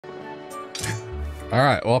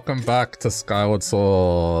Alright, welcome back to Skyward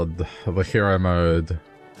Sword, the hero mode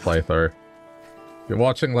playthrough. If you're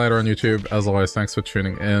watching later on YouTube, as always, thanks for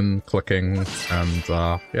tuning in, clicking, and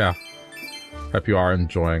yeah. Hope you are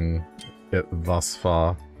enjoying it thus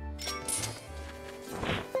far.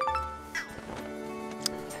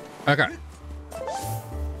 Okay.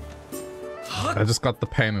 I just got the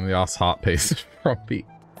pain in the ass heart piece from the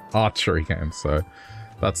archery game, so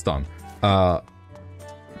that's done.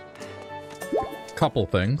 Couple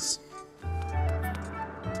things.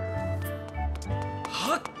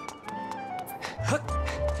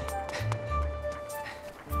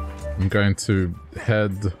 I'm going to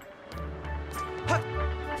head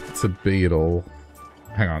to Beetle.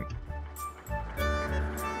 Hang on.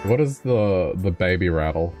 What is the baby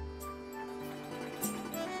rattle?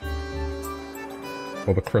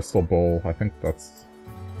 Or the crystal ball, I think that's...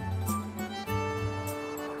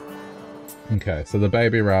 Okay, so the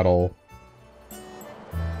baby rattle...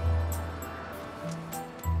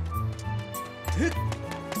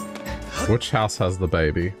 Which house has the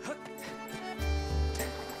baby?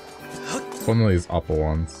 It's one of these upper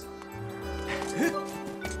ones.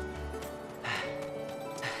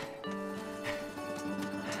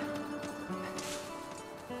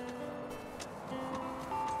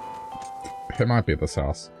 It might be this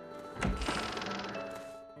house.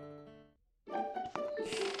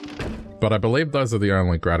 But I believe those are the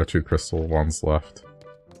only gratitude crystal ones left.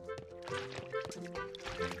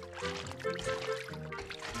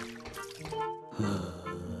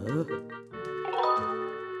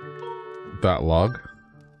 That log?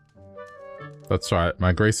 That's right,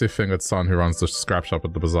 my greasy-fingered son who runs the scrap shop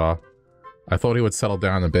at the bazaar. I thought he would settle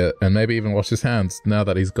down a bit, and maybe even wash his hands now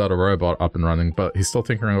that he's got a robot up and running, but he's still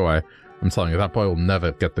tinkering away. I'm telling you, that boy will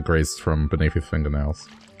never get the grease from beneath his fingernails.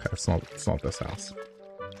 Okay, it's not this house.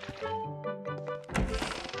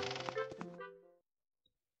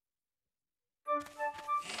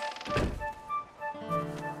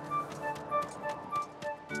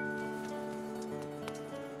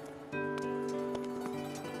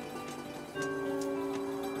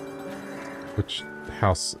 Which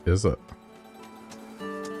house is it?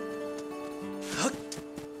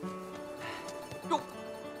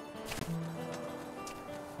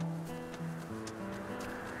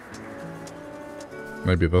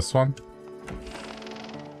 Maybe this one?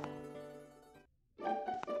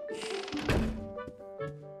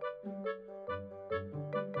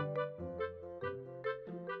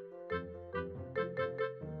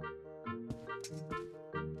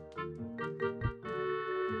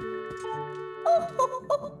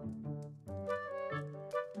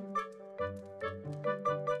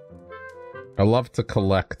 I love to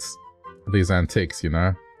collect these antiques, you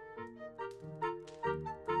know?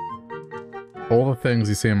 All the things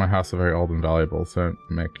you see in my house are very old and valuable, so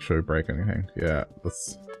make sure you break anything. Yeah,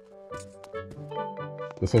 this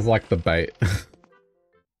was like the bait.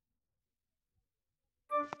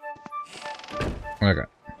 Okay.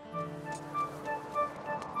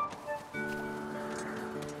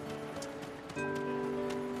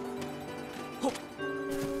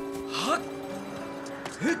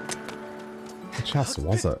 Which house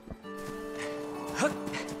was it?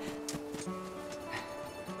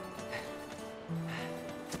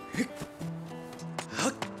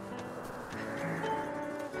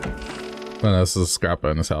 Oh, no, this is a scrap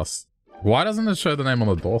bonus house. Why doesn't it show the name on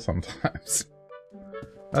the door sometimes?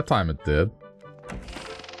 That time it did.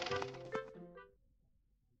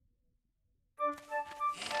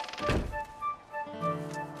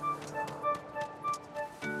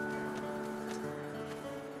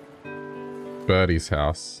 Birdie's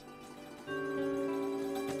house.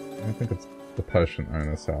 I think it's the potion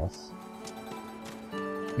owner's house.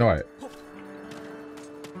 No, wait.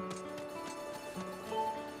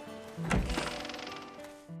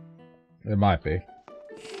 It might be.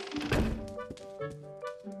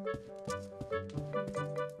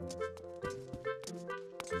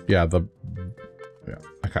 Yeah, yeah,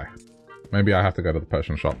 okay. Maybe I have to go to the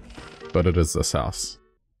potion shop. But it is this house.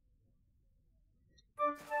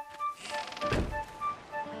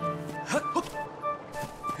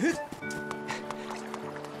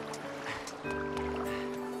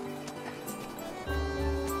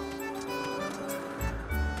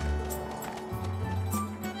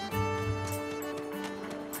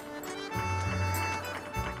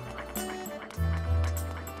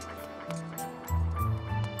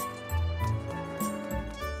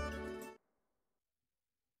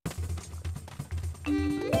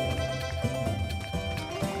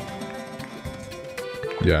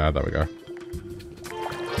 Yeah, there we go.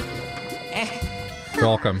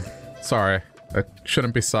 Welcome. Sorry, I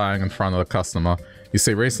shouldn't be sighing in front of the customer. You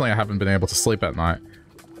see, recently I haven't been able to sleep at night.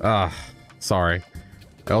 Sorry.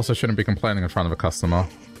 I also shouldn't be complaining in front of a customer.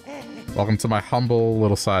 Welcome to my humble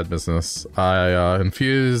little side business. I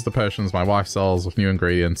infuse the potions my wife sells with new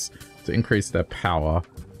ingredients to increase their power.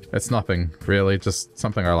 It's nothing, really, just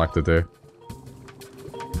something I like to do.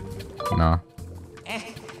 Nah.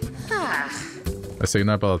 I see,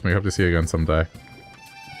 no bother with me. Hope to see you again someday.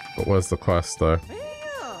 But where's the quest, though?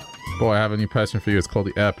 Boy, I have a new potion for you. It's called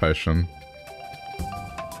the Air Potion.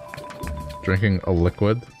 Drinking a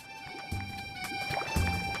liquid.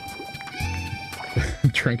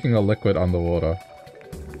 Drinking a liquid underwater.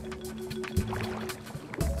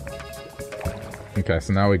 Okay,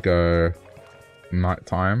 so now we go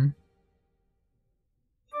nighttime.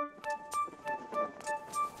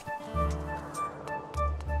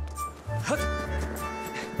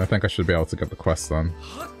 I think I should be able to get the quest done.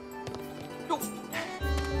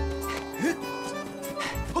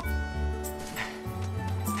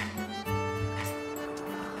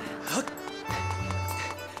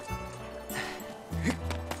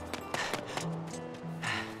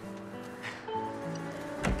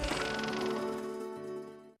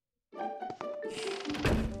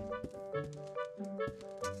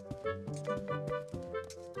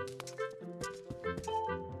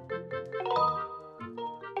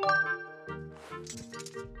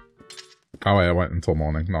 Oh wait, I went until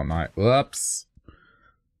morning, not night. Whoops.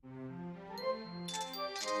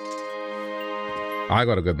 I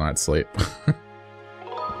got a good night's sleep.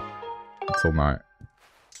 Until night.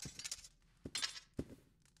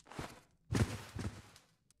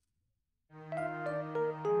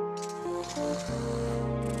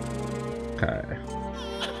 Okay.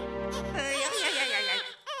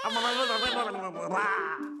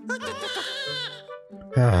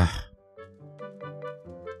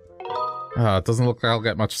 It doesn't look like I'll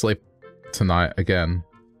get much sleep tonight again.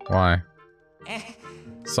 Why?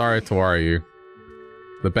 Sorry to worry you.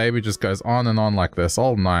 The baby just goes on and on like this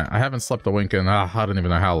all night. I haven't slept a wink in, I don't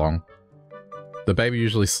even know how long. The baby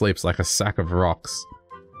usually sleeps like a sack of rocks.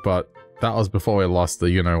 But that was before we lost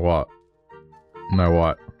the you-know-what.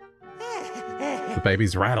 Know-what? The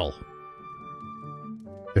baby's rattle.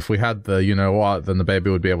 If we had the you-know-what, then the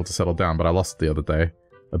baby would be able to settle down, but I lost it the other day.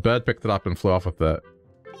 A bird picked it up and flew off with it.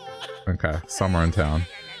 Okay, somewhere in town.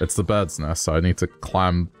 It's the bird's nest, so I need to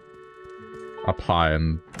climb up high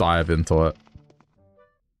and dive into it.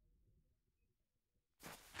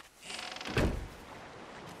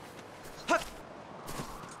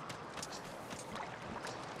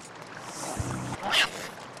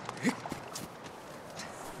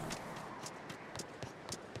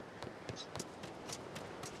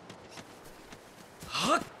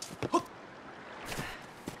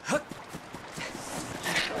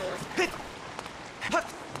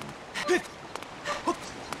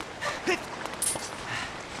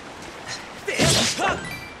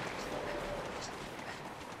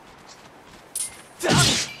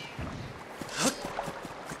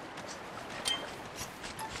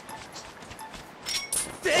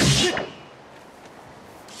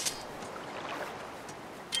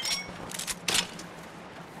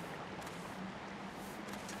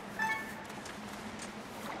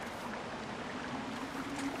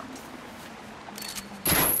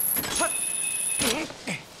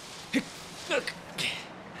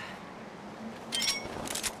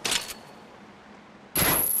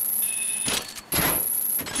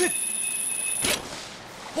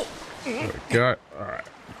 Got alright.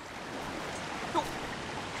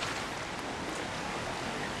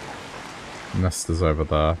 Nest is over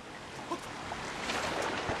there.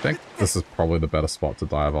 I think this is probably the better spot to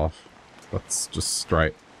dive off. That's just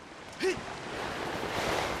straight.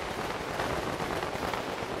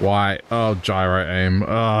 Why? Oh, gyro aim.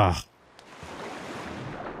 Ugh.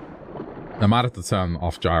 I might have to turn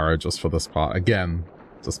off gyro just for this part. Again,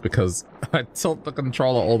 just because I tilt the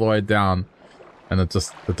controller all the way down. And it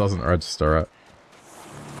doesn't register it.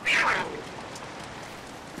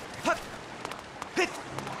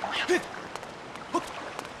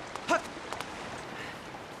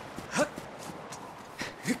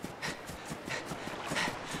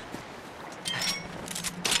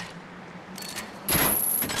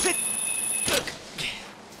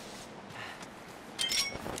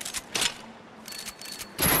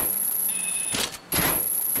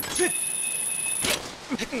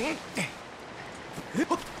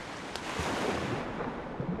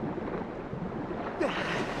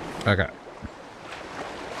 Okay.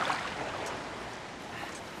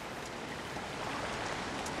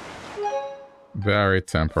 Very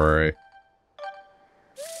temporary.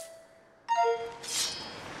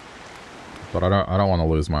 But I don't want to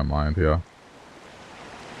lose my mind here.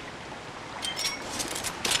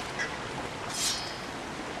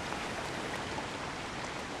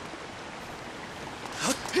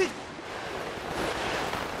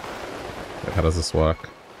 How does this work?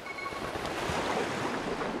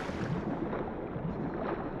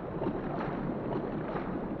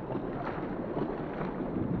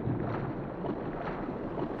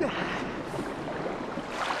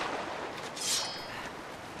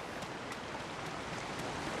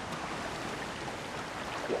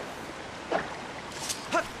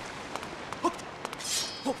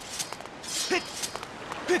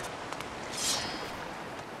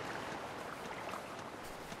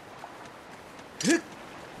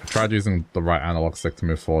 I tried using the right analog stick to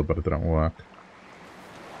move forward, but it didn't work.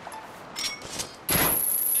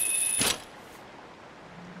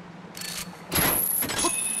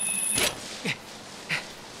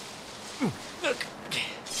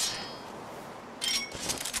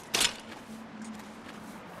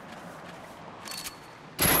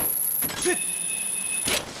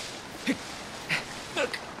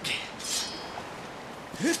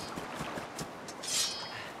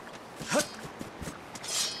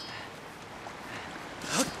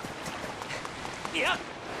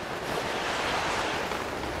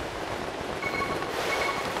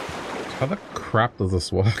 Does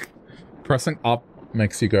this work? Pressing up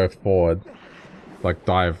makes you go forward, like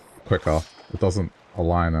dive quicker. It doesn't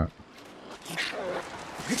align it.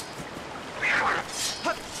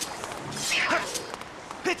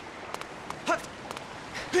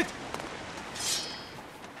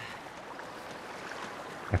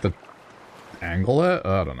 I have to angle it?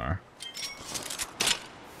 I don't know.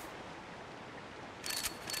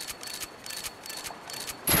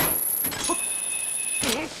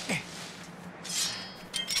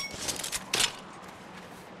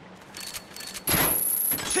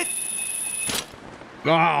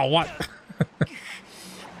 Oh, what?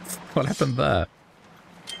 What happened there?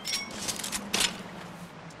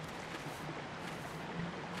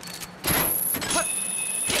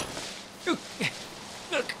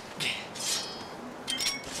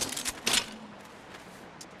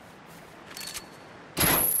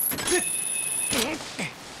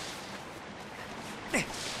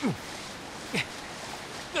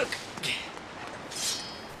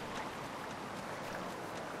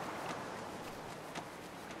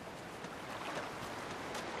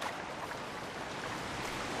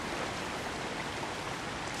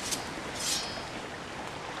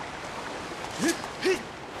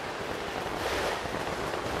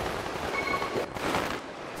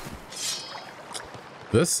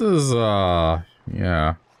 This is,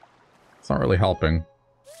 yeah. It's not really helping.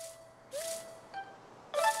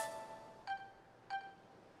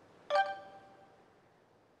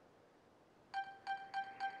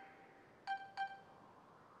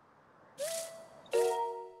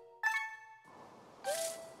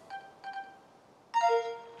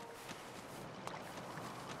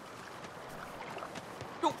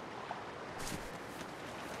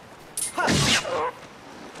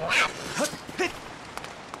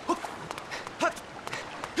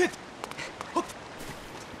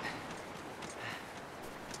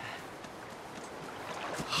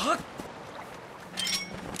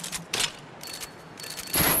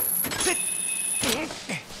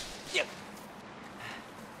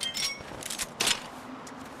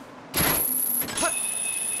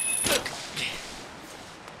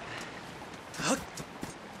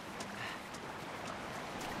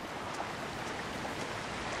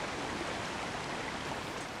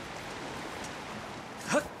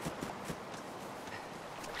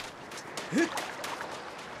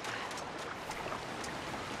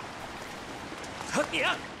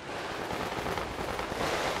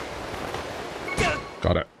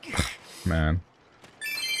 Got it. Man.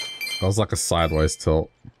 That was like a sideways tilt.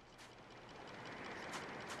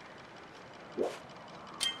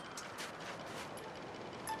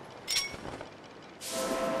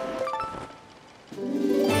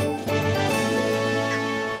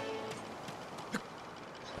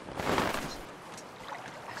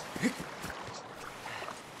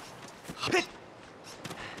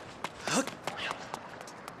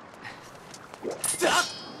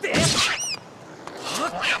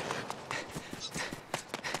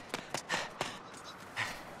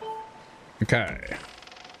 Okay.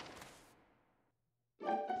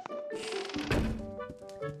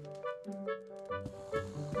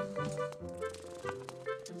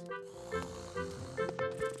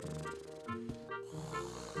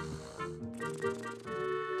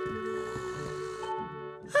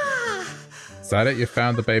 Is that it? You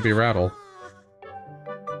found the baby rattle.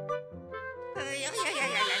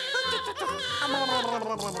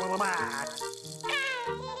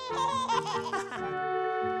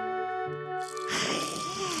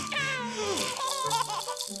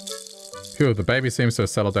 Phew, the baby seems to have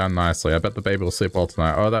settled down nicely. I bet the baby will sleep well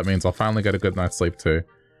tonight. Oh, that means I'll finally get a good night's sleep too.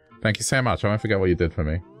 Thank you so much. I won't forget what you did for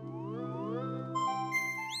me.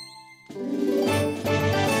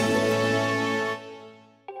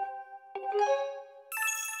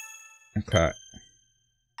 Okay.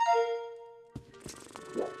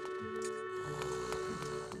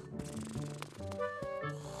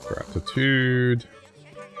 Gratitude.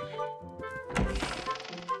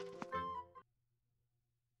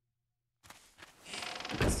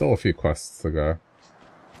 Still a few quests to go.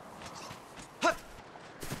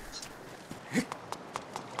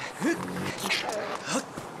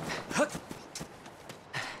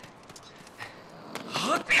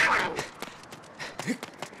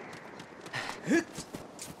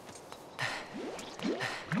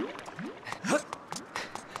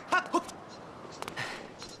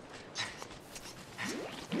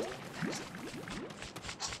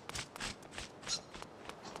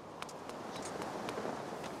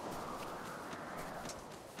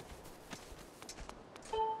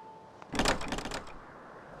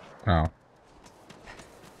 Oh.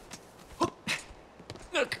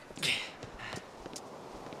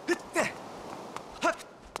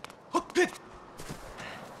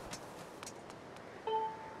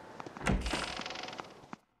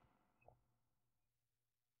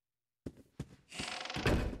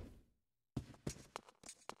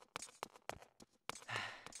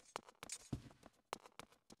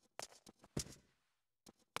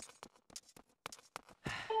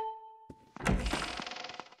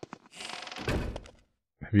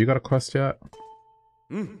 Have you got a quest yet?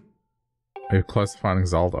 Are you close to finding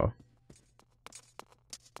Zelda?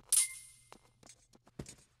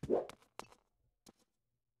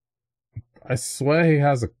 I swear he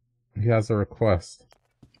has a request.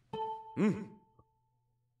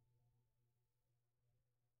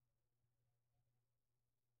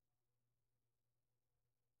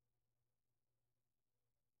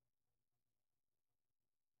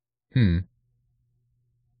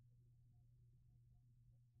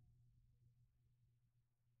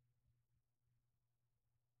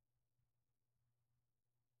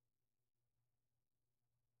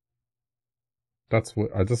 That's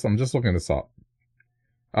what I'm just looking this up.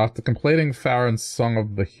 After completing Farron's Song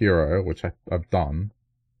of the Hero, which I've done,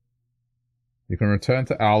 you can return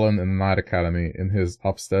to Alan in the Night Academy in his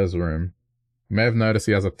upstairs room. You may have noticed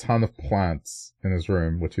he has a ton of plants in his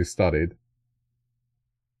room, which he studied.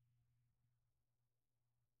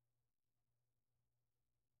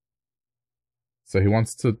 So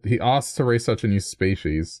he asks to research a new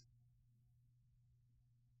species.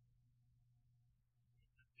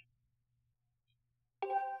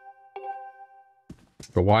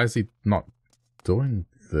 But why is he not doing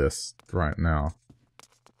this right now?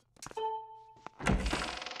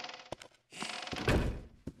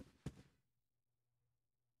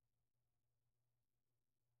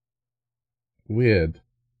 Weird.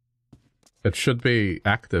 It should be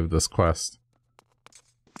active, this quest.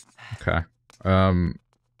 Okay. Huh.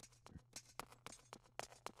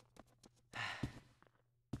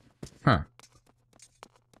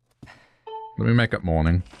 Let me make it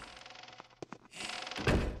morning.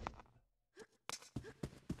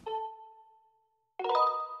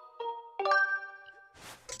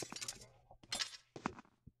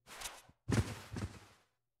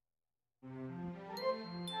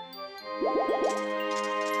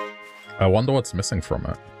 I wonder what's missing from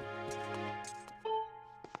it.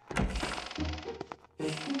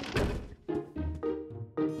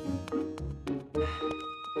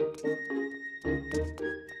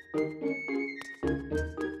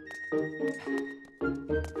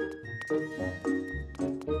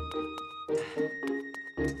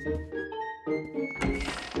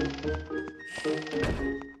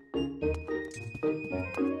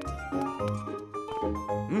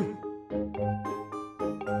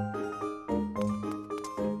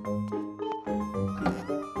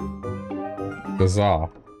 Bizarre.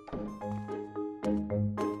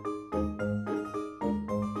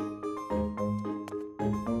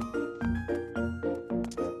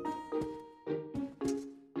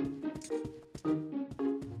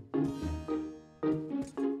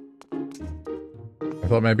 I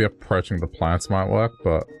thought maybe approaching the plants might work,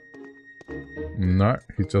 but no,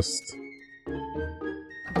 he doesn't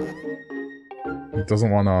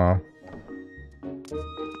wanna...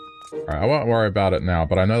 Alright, I won't worry about it now,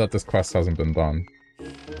 but I know that this quest hasn't been done.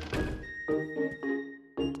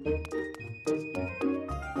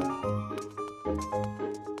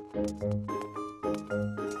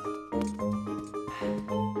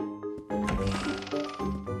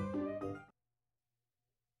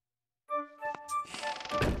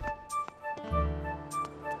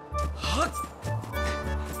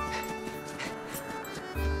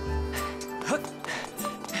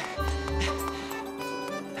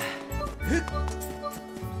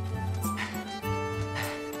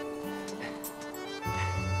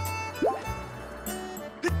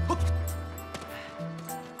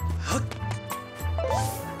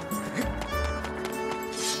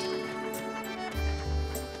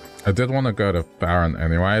 I did want to go to Baron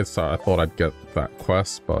anyway, so I thought I'd get that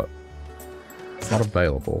quest, but it's not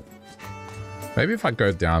available. Maybe if I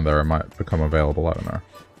go down there, it might become available. I don't know.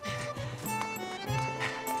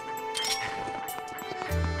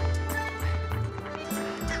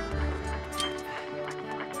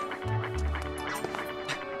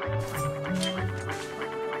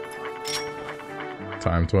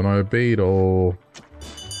 Time to annoy a beetle.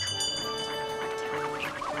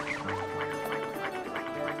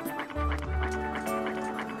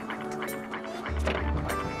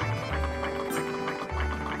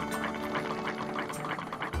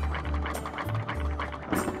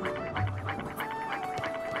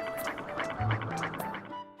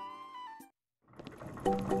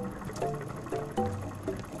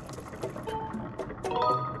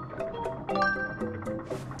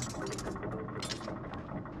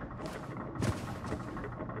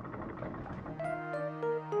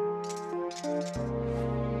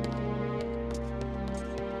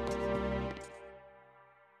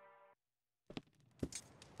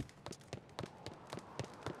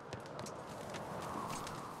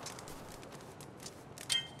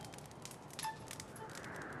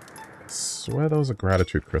 I swear there was a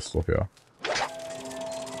gratitude crystal here.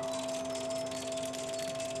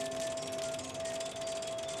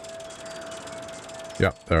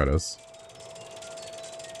 Yep, there it is.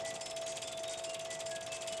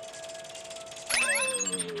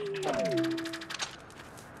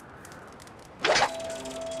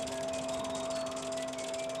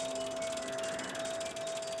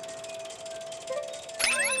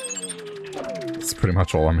 That's pretty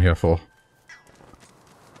much all I'm here for.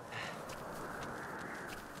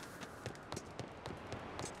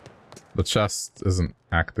 The chest isn't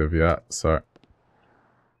active yet, so...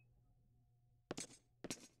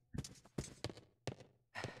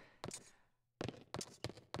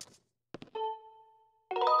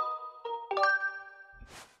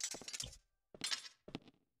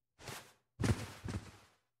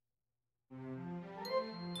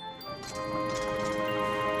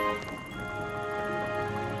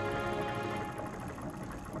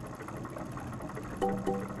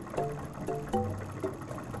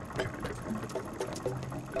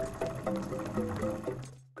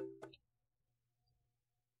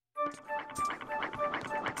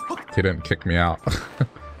 He didn't kick me out.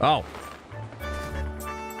 Oh!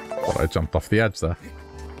 Thought I jumped off the edge there.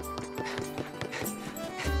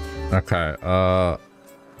 Okay, I'm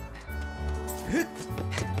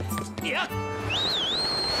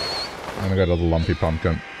gonna go to the lumpy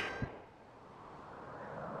pumpkin.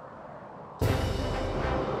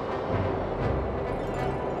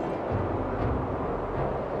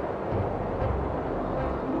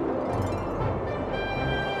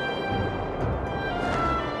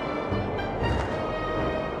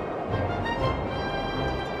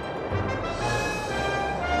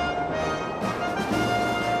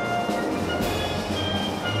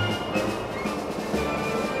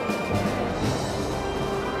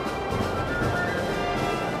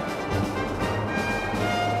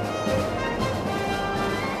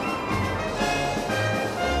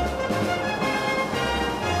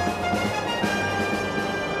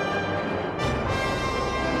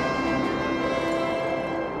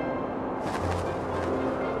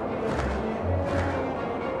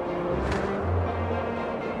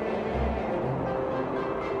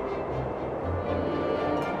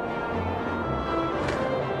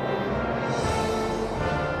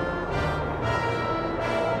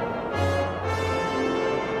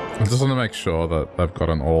 I just want to make sure that I've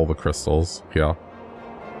gotten all the crystals here.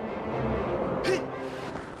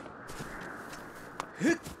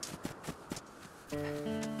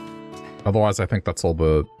 Otherwise, I think that's all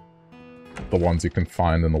the ones you can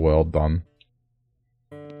find in the world done.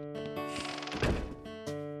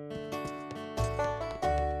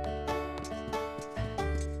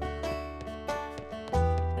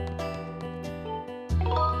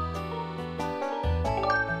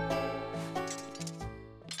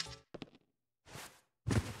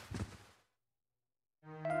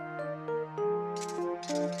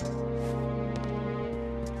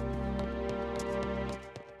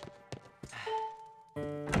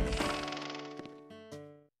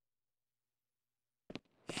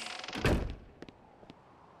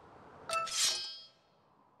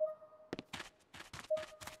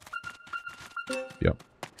 Yep.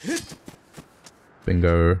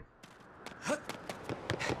 Bingo.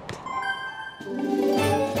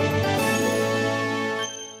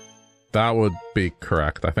 That would be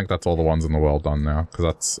correct. I think that's all the ones in the world done now, because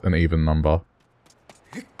that's an even number.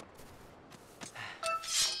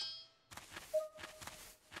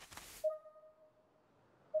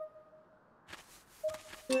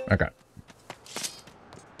 Okay.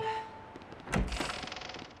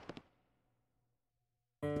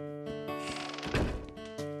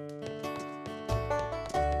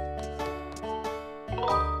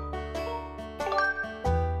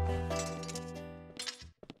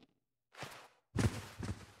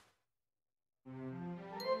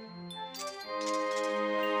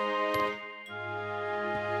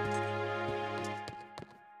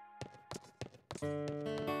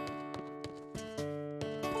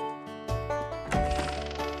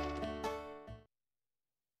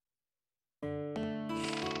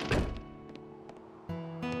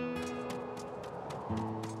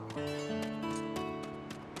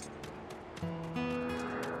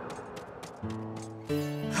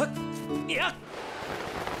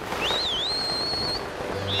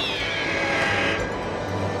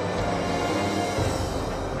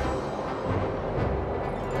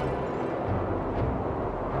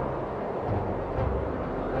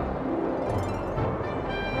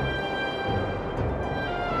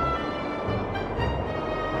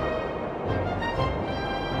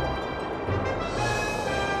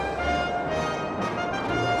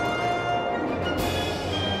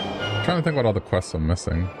 Trying to think what other quests I'm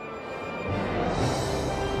missing.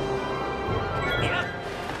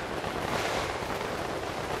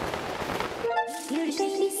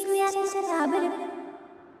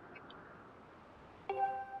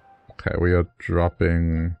 Okay, we are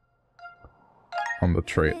dropping on the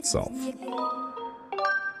tree itself.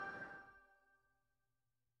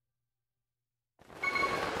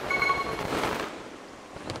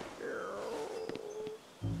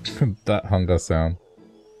 That hunger sound.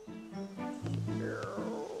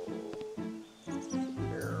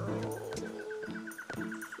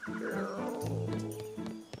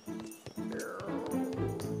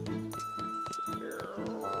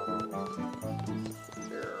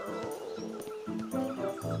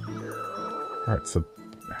 Alright, so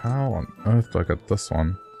how on earth do I get this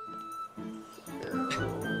one?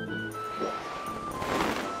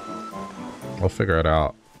 I'll figure it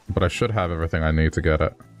out, but I should have everything I need to get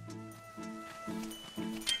it.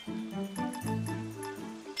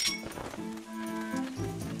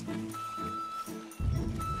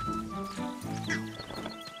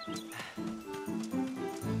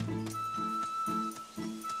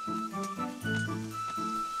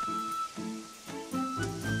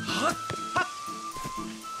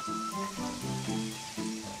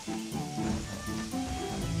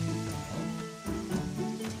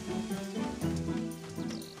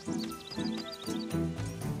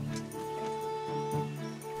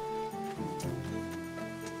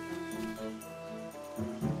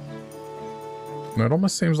 It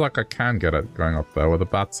almost seems like I can get it going up there where the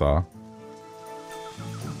bats are.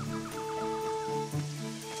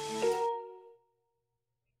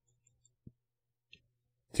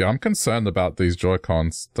 Yeah, I'm concerned about these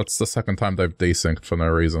Joy-Cons. That's the second time they've desynced for no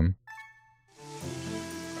reason.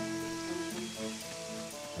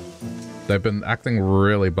 They've been acting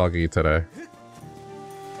really buggy today.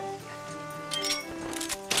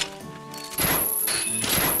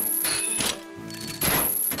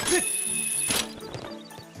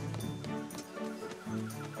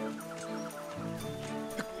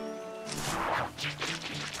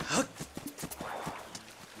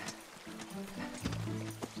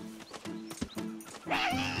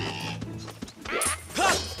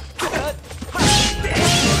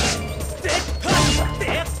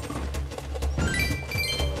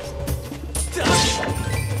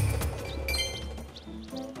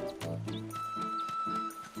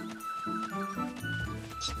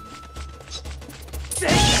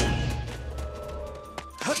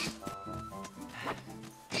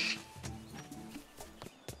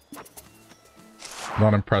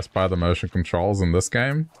 Not impressed by the motion controls in this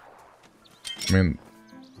game. I mean,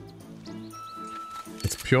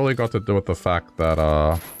 it's purely got to do with the fact that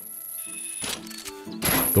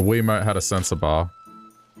the Wiimote had a sensor bar.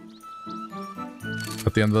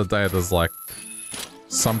 At the end of the day, there's like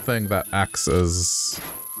something that acts as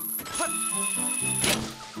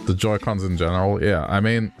the Joy-Cons in general. Yeah, I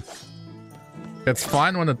mean, it's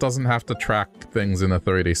fine when it doesn't have to track things in a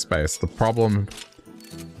 3D space. The problem...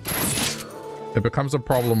 It becomes a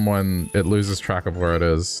problem when it loses track of where it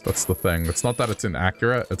is. That's the thing. It's not that it's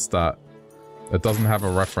inaccurate, it's that it doesn't have a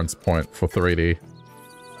reference point for 3D.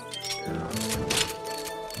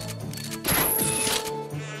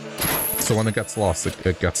 So when it gets lost,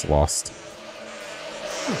 it gets lost.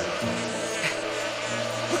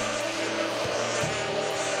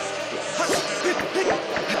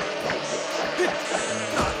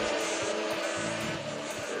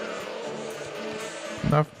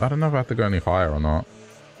 I don't know if I have to go any higher or not.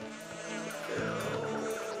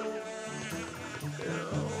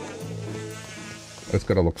 It's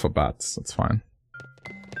gotta look for bats, it's fine.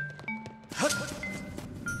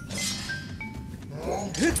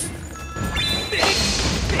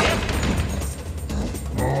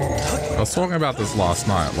 I was talking about this last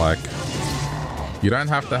night, like, you don't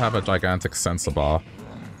have to have a gigantic sensor bar.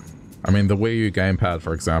 I mean, the Wii U gamepad,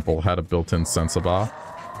 for example, had a built-in sensor bar.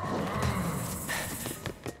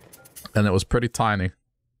 And it was pretty tiny.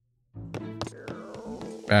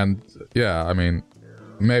 And, yeah, I mean,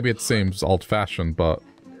 maybe it seems old-fashioned, but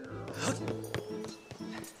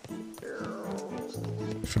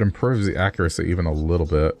if it improves the accuracy even a little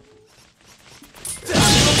bit...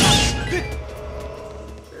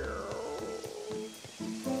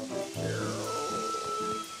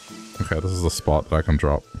 Okay, this is the spot that I can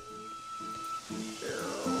drop.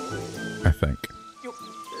 I think.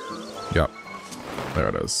 Yep. There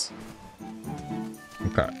it is.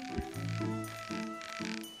 Okay.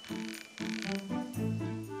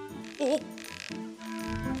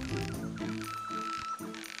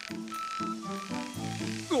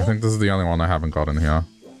 I think this is the only one I haven't got in here.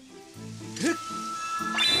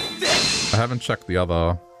 I haven't checked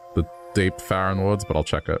the deep Farron Woods, but I'll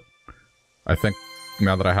check it. I think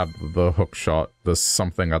now that I have the hook shot, there's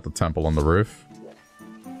something at the temple on the roof.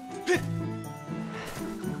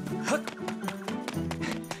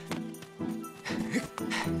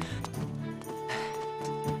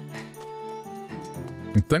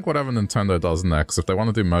 I think whatever Nintendo does next, if they want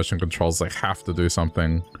to do motion controls, they have to do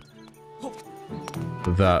something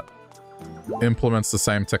that implements the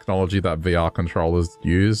same technology that VR controllers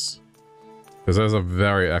use. Because those are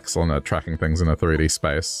very excellent at tracking things in a 3D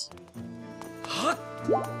space.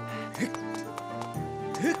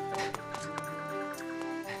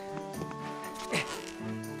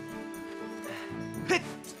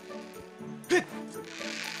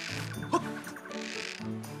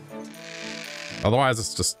 Otherwise,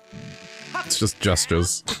 it's just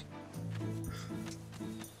gestures.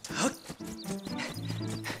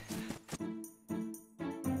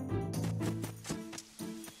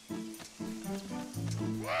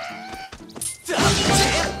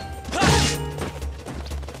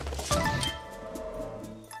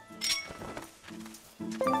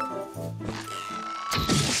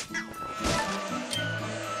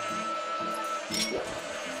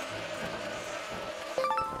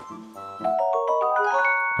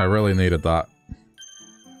 I really needed that.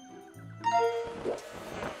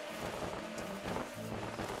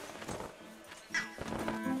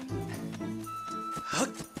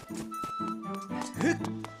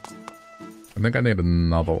 I think I need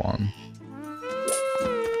another one.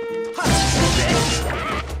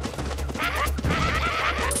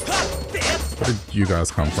 Where did you guys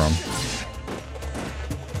come from?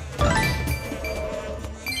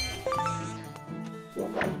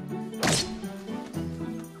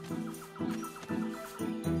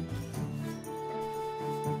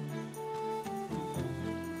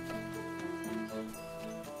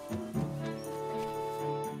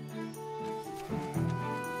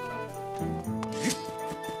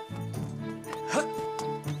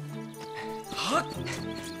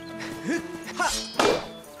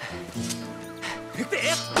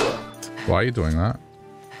 Why are you doing that?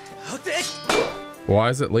 Why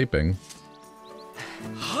is it leaping?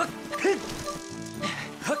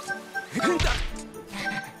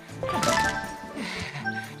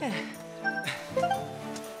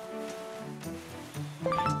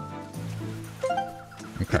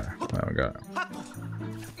 Okay, there we go.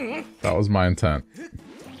 That was my intent.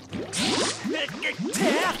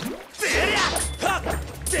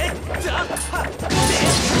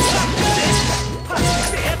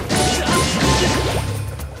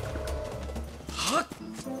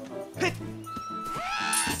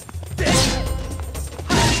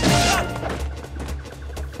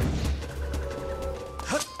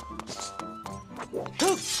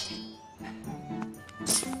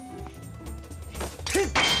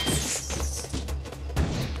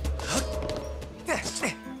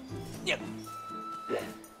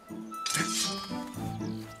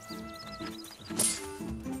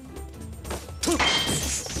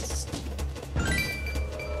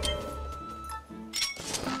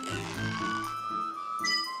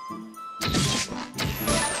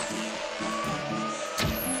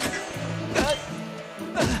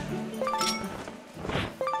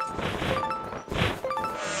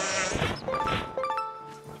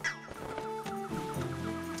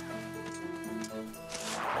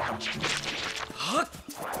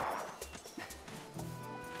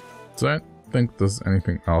 So I don't think there's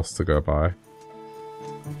anything else to go by.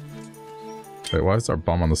 Wait, why is there a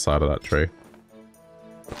bomb on the side of that tree?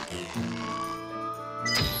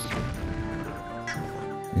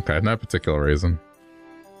 Okay, no particular reason.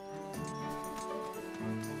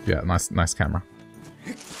 Yeah, nice camera.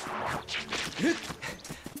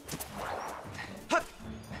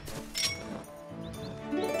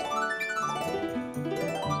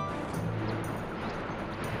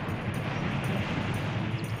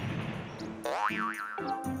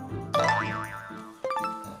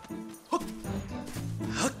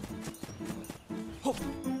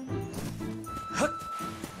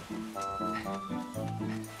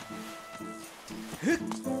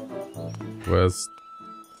 Where's...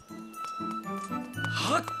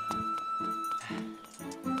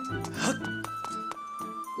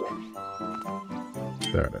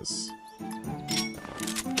 There it is.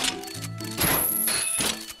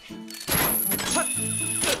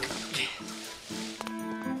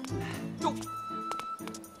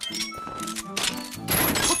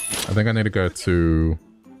 I think I need to go to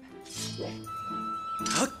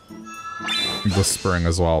the spring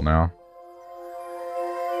as well now.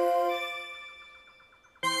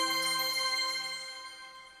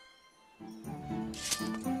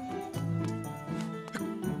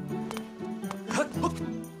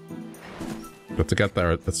 But to get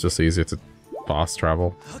there, it's just easier to fast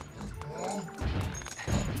travel.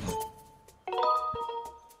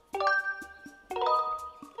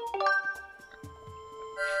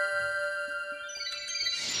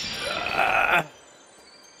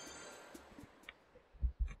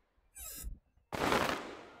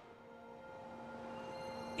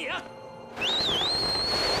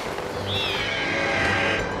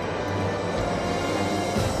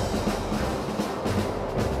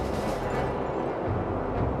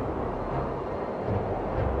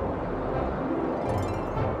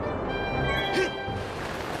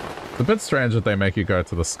 It's a bit strange that they make you go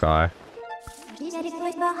to the sky.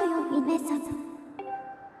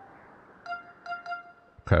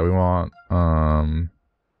 Okay, we want,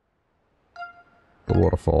 the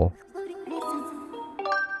waterfall.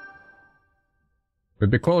 It'd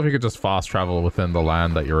be cool if you could just fast travel within the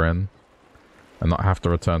land that you're in and not have to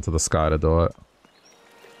return to the sky to do it.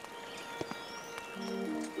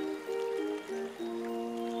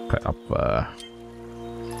 Okay, up there.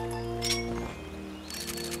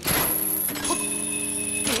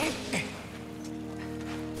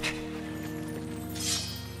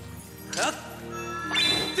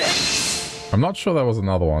 I'm not sure there was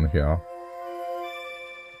another one here.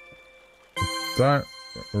 Don't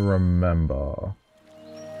remember.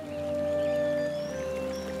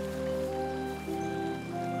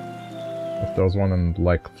 If there was one in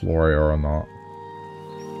Lake Floria or not.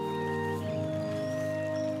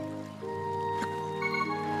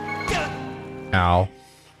 Ow.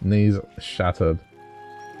 Knees shattered.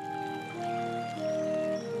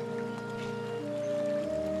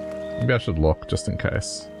 Maybe I should look, just in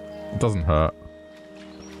case. It doesn't hurt.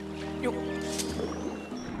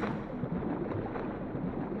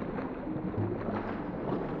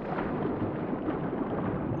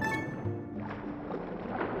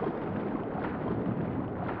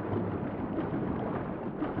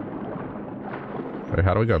 Wait,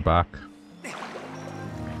 how do we go back?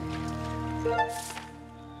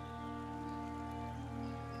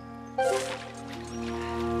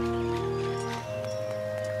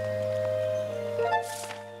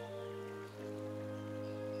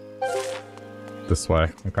 This way,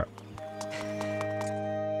 okay.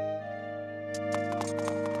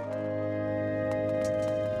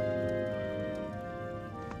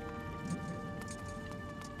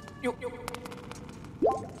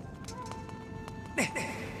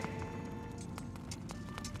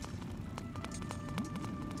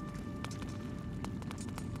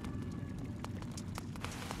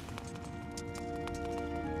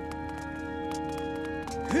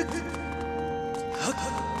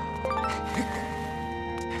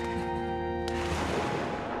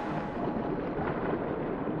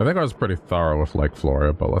 I think I was pretty thorough with Lake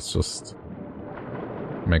Floria, but let's just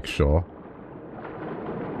make sure.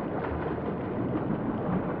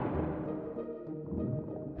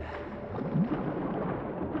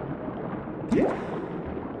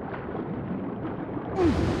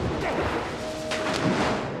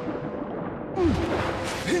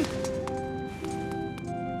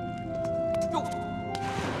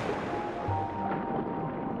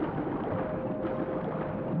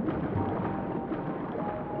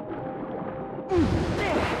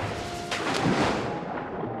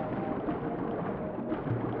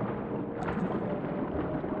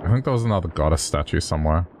 I think there was another goddess statue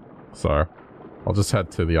somewhere, so I'll just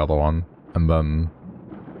head to the other one and then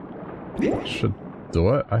should do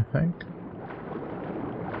it, I think.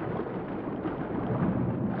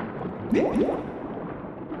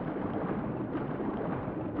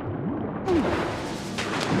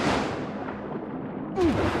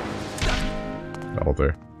 That'll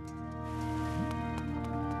do.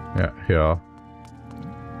 Yeah, here.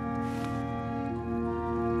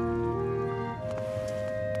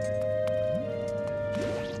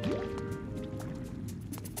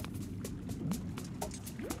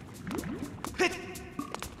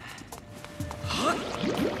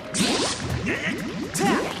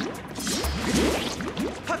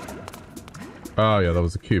 Oh yeah, there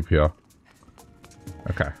was a cube here.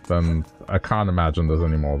 Okay, then I can't imagine there's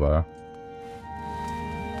any more there.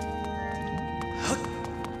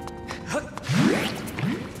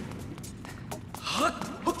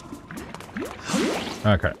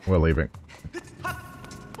 Okay, we're leaving.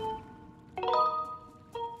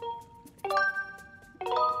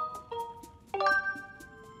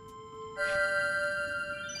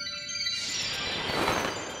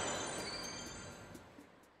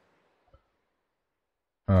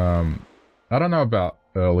 I don't know about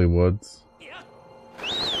early woods.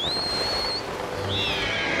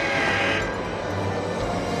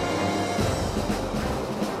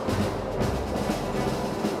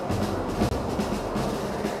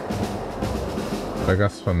 I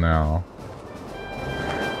guess for now.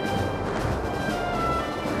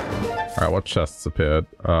 Alright, what chests appeared?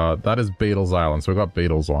 That is Beetle's Island, so we got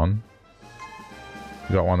Beetle's one.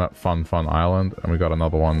 We got one at Fun Island, and we got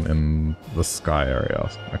another one in the sky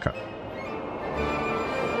area. Okay.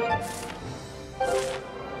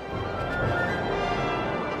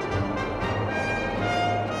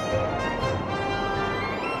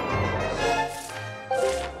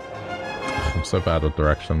 I'm so bad with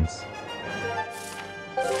directions.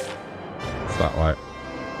 It's that way.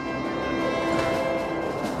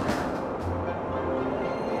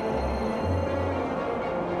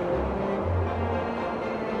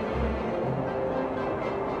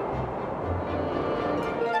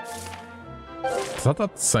 Is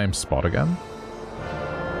that same spot again?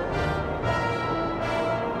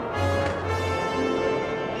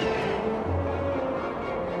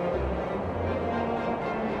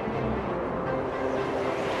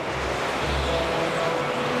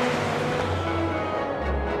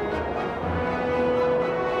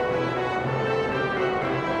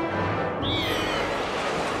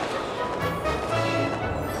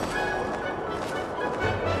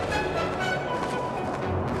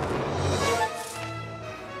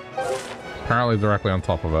 Apparently directly on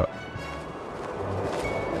top of it.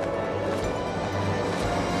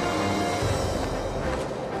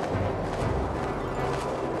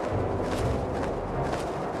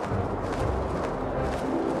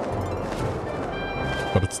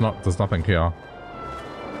 But it's not, there's nothing here.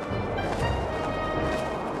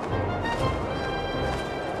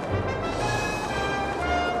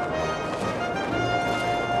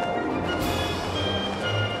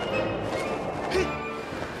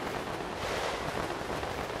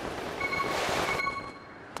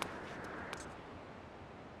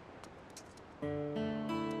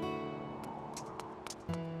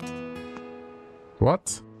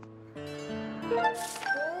 What?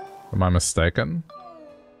 Am I mistaken?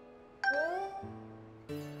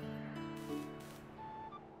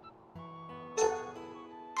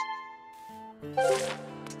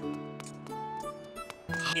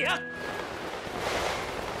 Yeah.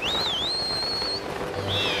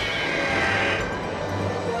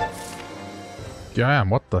 Yeah, I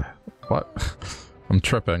am. What the? What? I'm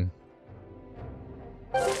tripping.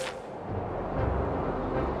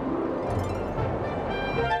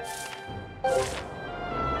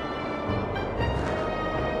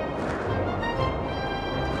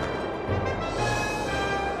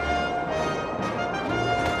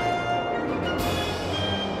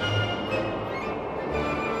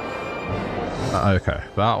 Okay,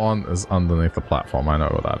 that one is underneath the platform. I know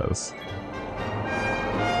what that is.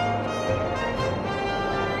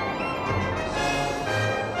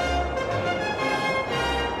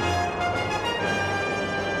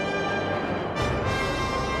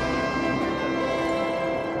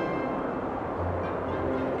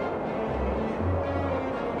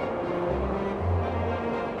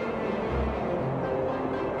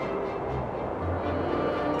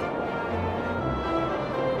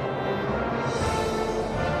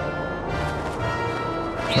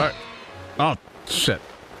 Oh, shit.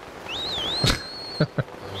 Not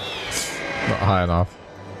high enough.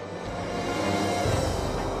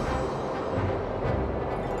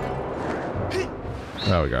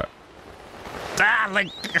 There we go. Ah, like...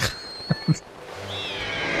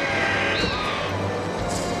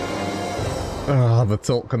 the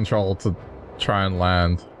tilt control to try and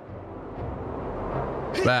land.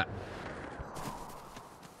 That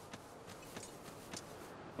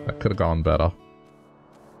could have gone better.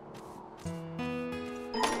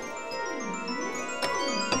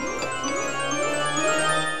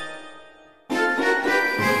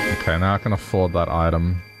 now I can afford that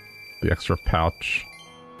item. The extra pouch.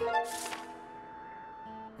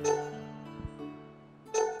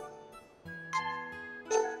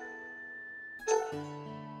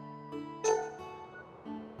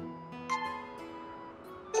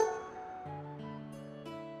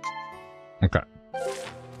 Okay.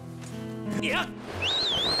 Yeah.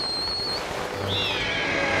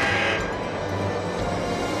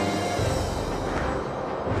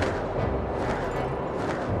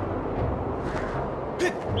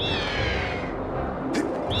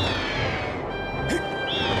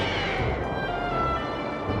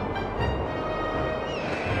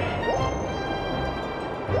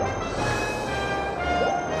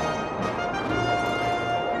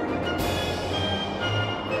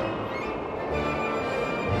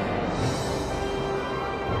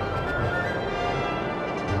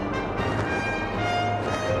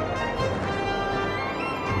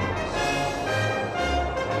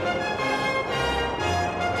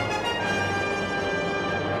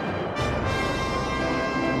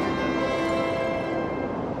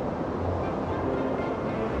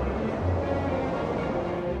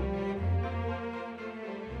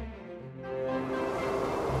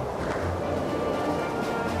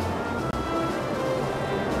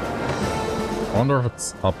 I wonder if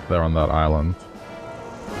it's up there on that island.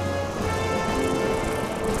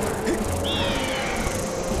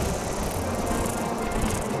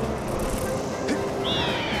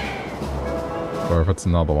 Or if it's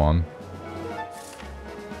another one.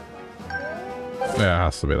 Yeah, it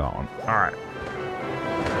has to be that one. Alright.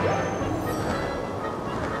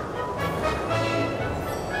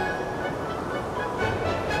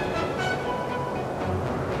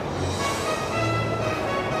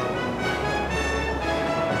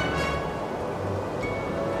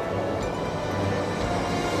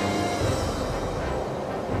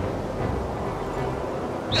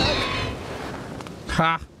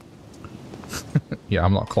 Ha! Yeah,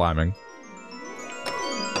 I'm not climbing.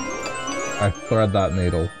 I thread that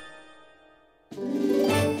needle.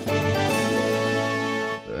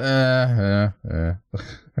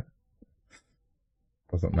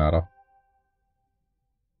 Doesn't matter.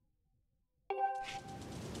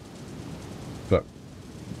 But,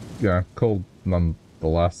 yeah, cool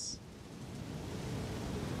nonetheless.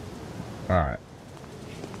 Alright.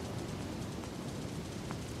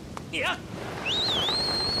 Yeah.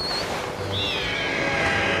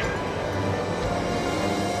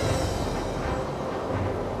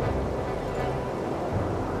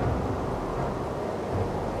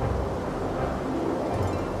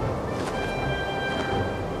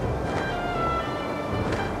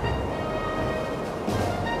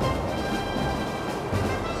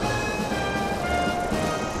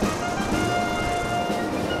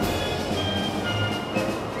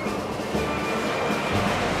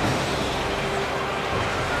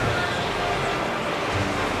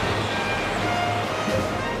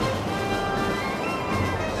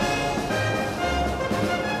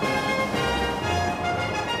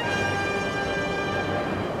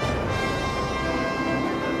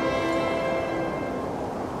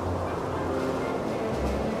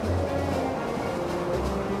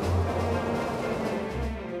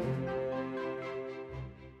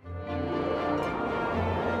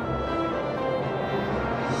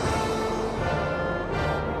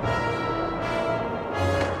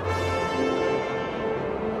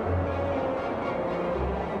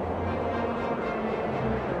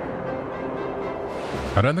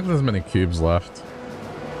 I don't think there's many cubes left.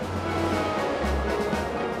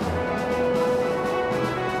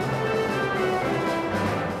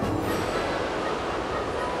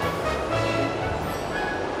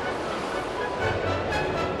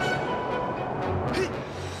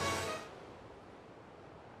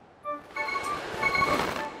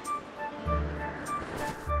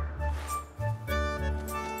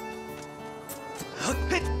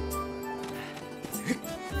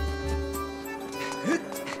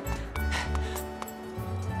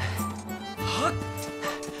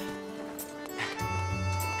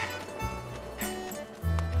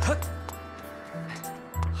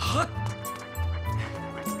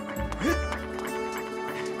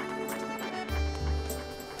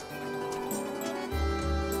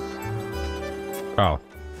 Oh,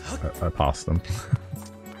 I passed them.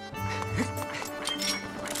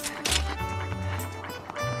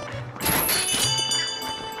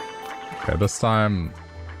 Okay, this time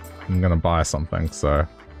I'm gonna buy something, so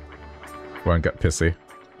won't get pissy.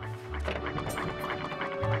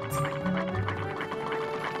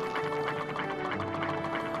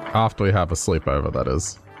 After we have a sleepover, that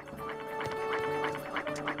is.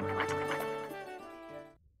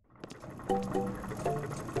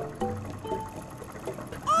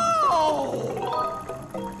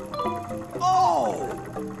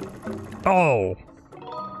 Oh!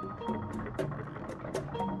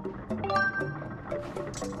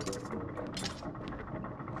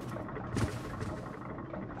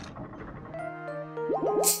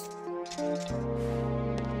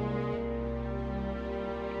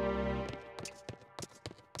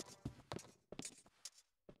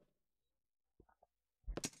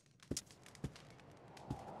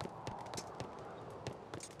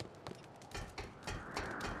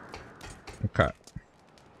 Okay.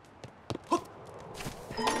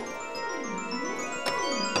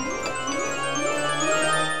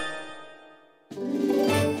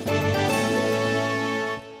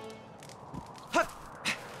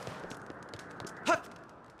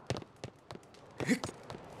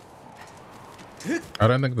 I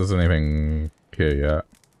don't think there's anything here yet.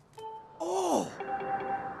 Oh.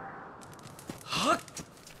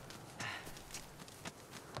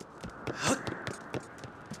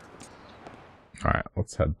 Alright,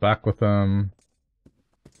 let's head back with them.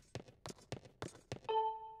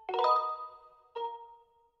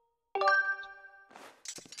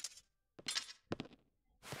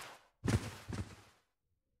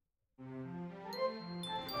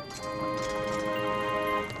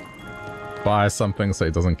 Buy something so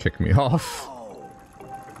it doesn't kick me off.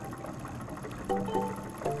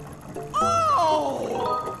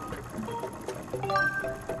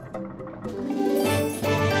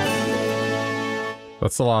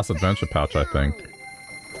 That's the last adventure pouch, I think.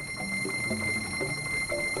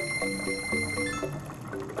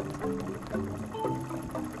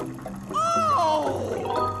 Oh.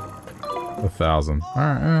 1,000.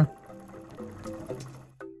 Alright,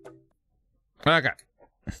 Okay.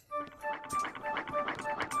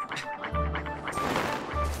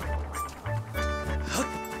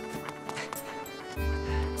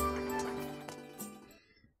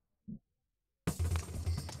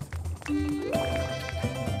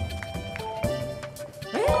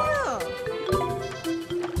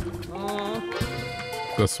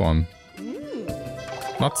 This one.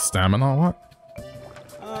 Not stamina, what?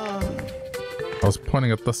 I was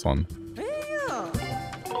pointing at this one.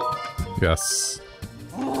 Yes.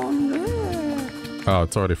 Oh,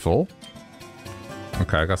 it's already full?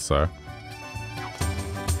 Okay, I guess so.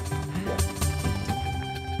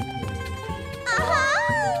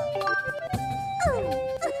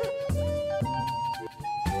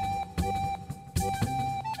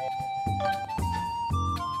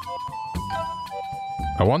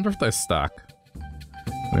 I wonder if they stack.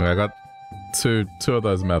 Anyway, I got two of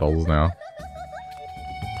those medals now.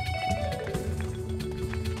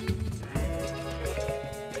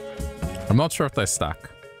 I'm not sure if they stack.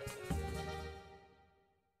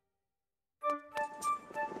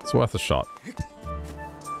 It's worth a shot.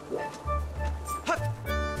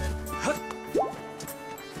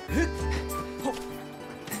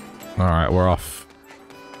 Alright, we're off.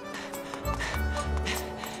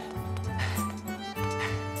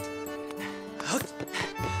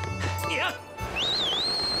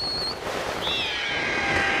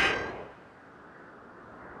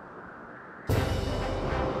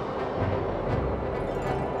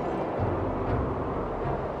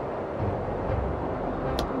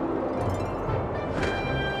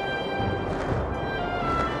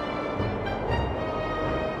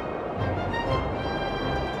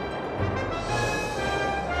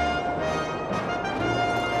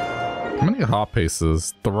 Heart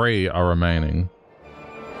pieces. 3 are remaining,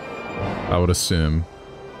 I would assume.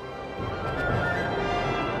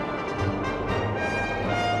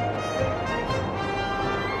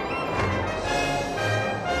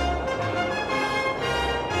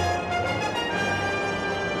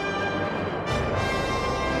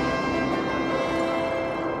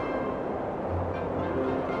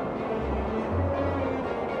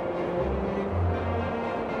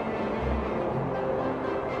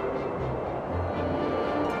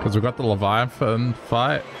 Because we got the Leviathan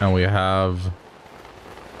fight, and we have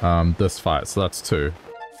this fight, so that's 2.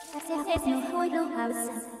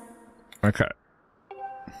 Okay.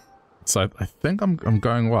 So I think I'm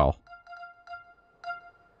going well.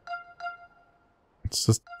 Let's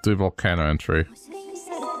just do volcano entry.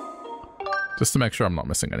 Just to make sure I'm not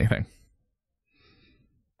missing anything.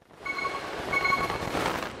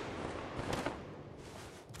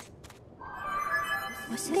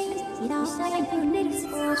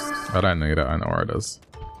 I don't need it, I know where it is.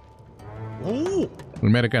 Ooh. We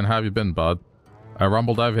met again, how have you been, bud? I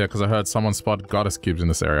rumbled over here because I heard someone spot goddess cubes in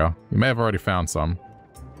this area. You may have already found some.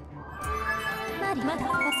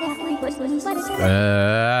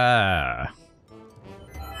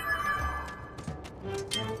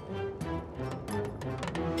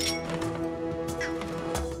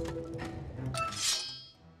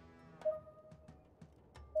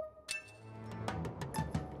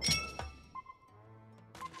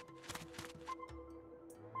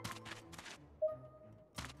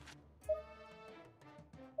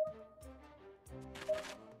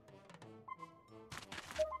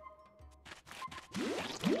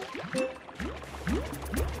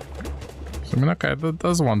 I mean, okay,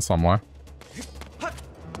 there's one somewhere.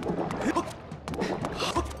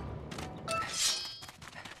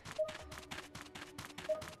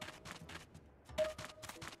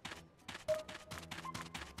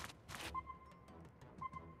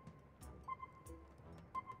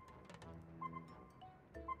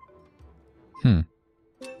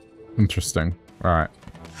 Interesting. Alright.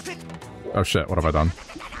 Oh shit, what have I done?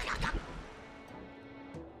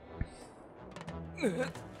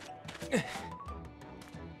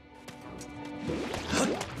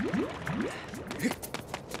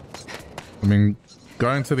 I mean,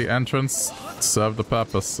 going to the entrance served the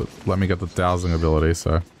purpose. Let me get the dowsing ability,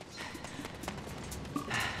 so...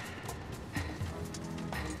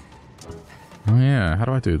 Oh yeah, how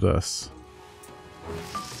do I do this?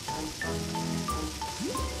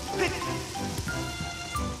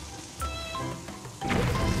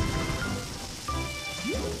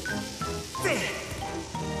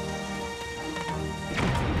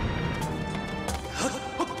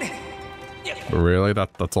 Really?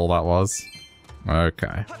 That's all that was?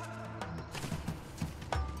 Okay.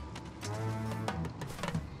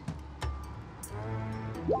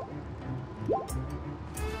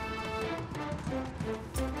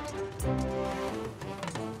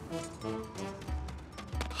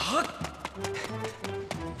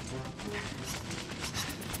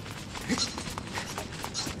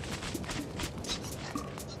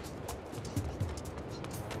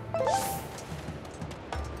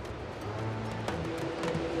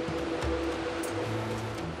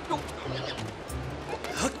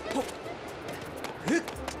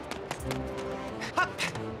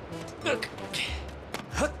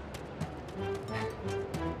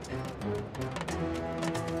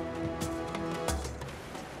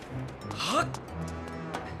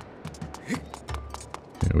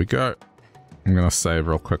 Here we go. I'm gonna save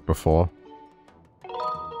real quick before.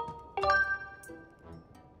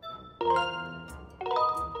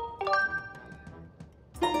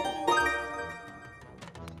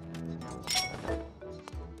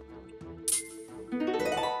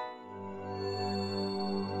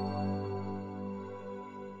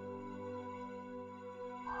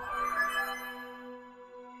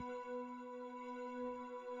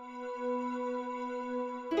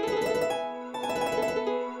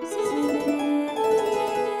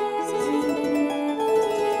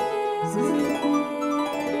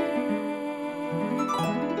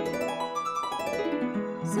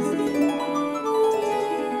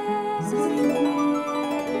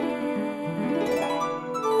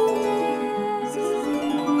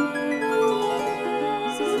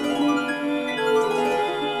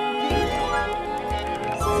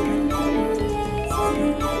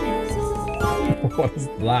 What is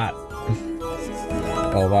that?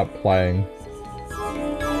 Oh, that playing.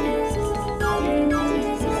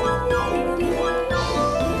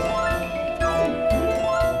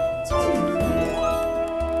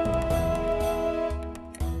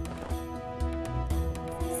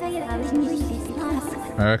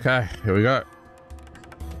 Okay, here we go.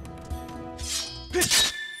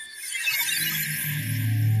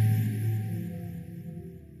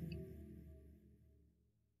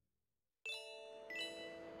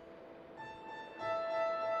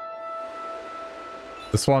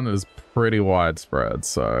 This one is pretty widespread,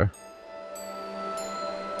 so...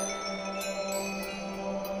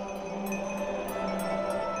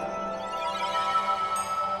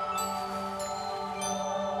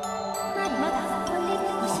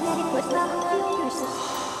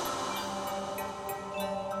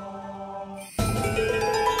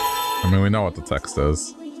 I mean, we know what the text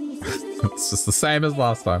is. It's just the same as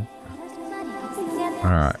last time.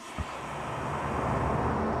 Alright.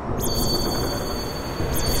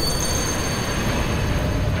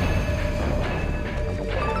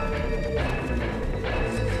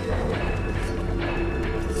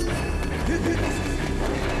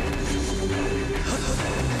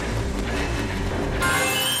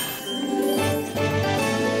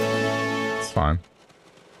 It's fine.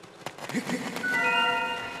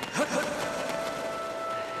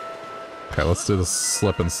 Okay, let's do the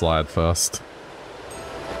slip and slide first.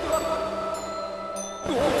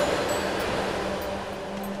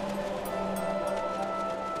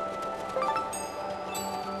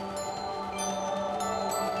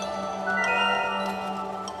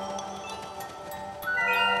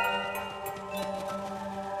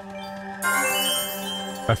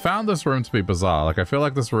 I found this room to be bizarre. Like, I feel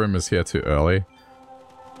like this room is here too early.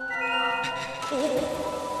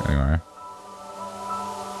 Anyway.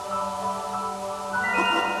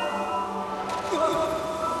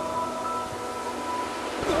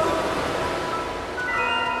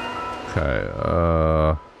 Okay,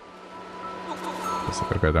 So I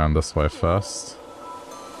gotta go down this way first.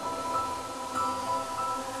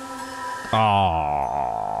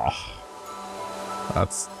 Ah,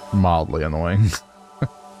 that's mildly annoying.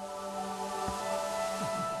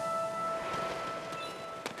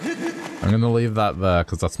 I'm gonna leave that there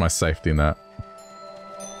because that's my safety net.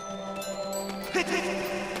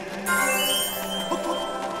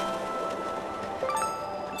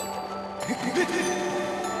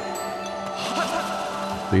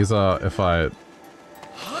 These are if I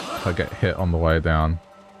get hit on the way down.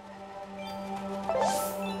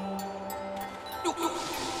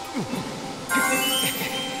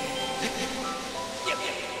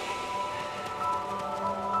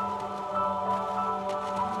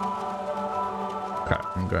 Okay,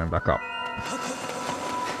 I'm going back up.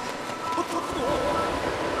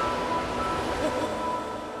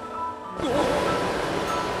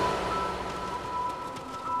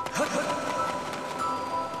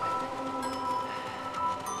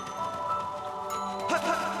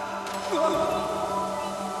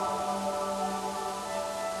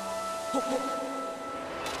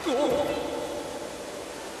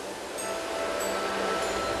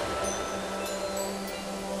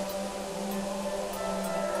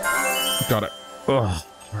 Got it. Ugh.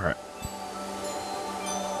 All right.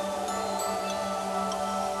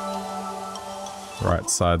 Right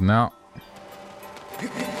side now.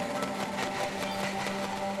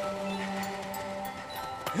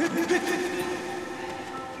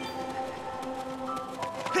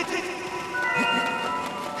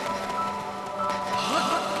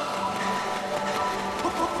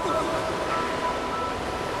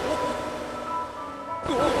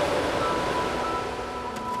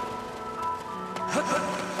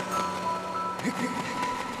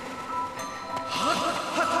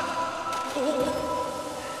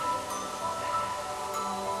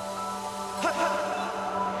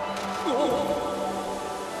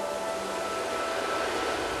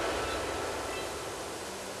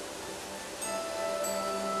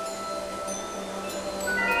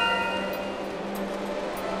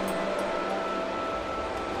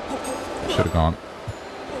 Should have gone.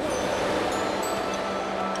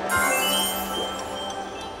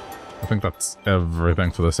 I think that's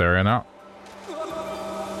everything for this area now.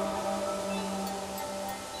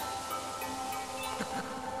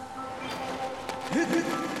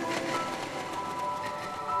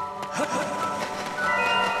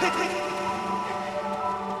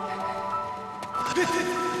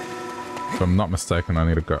 If I'm not mistaken, I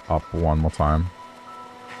need to go up one more time.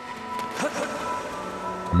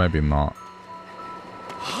 Maybe not.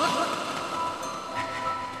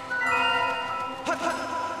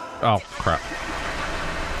 Oh, crap.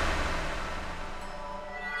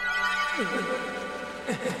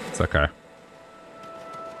 It's okay.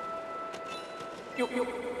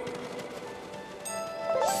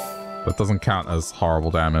 That doesn't count as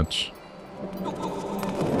horrible damage.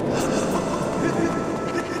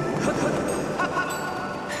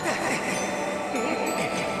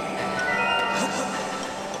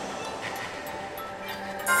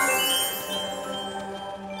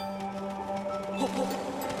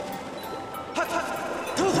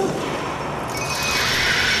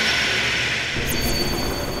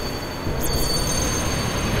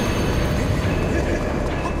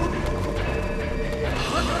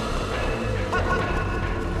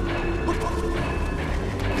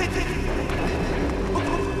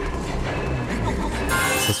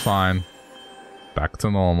 Fine. Back to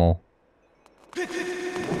normal.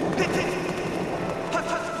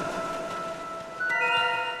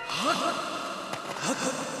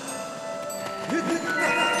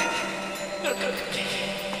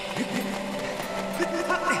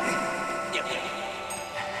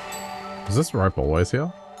 Is this rope always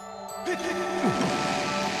here?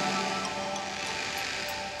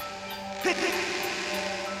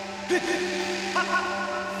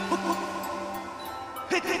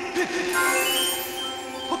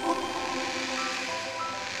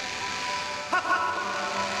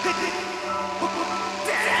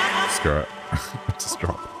 Screw it. Just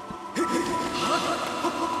drop.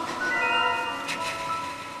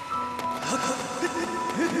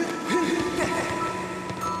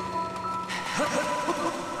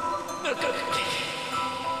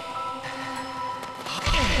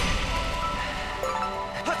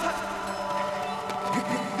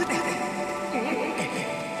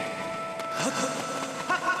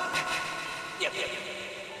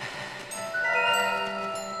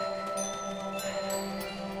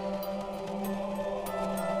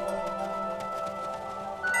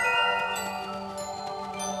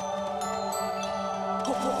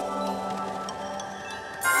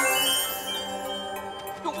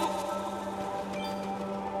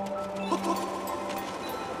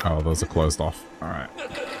 Oh, those are closed off. Alright.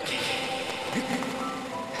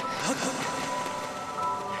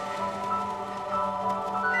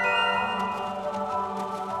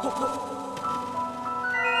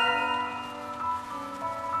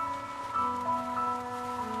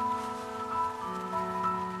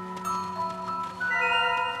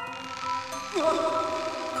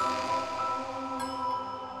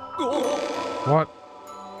 What?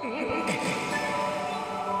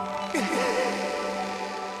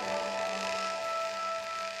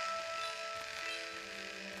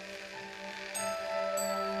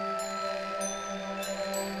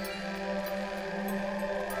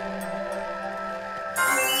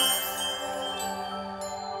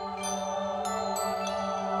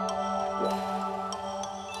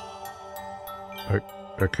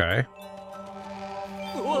 Okay.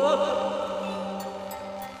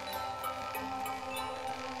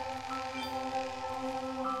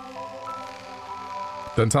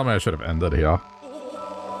 Don't tell me I should have ended here.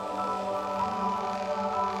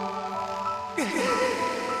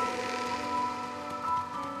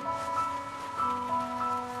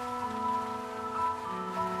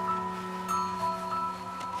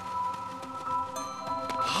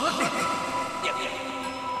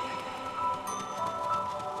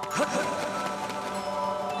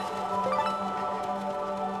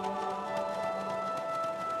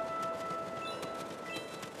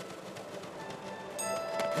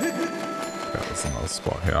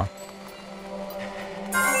 Spot here.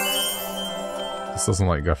 This doesn't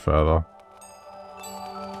let you go further.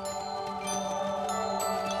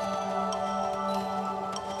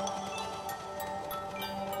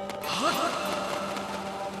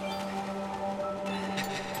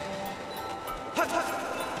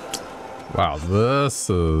 Wow, this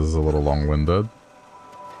is a little long-winded.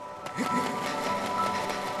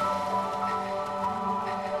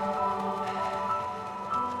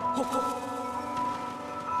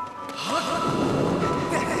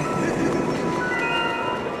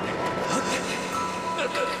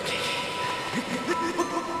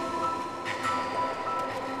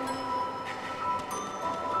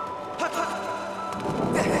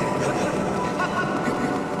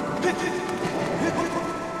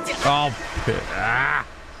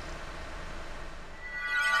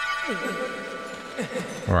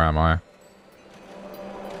 Where am I?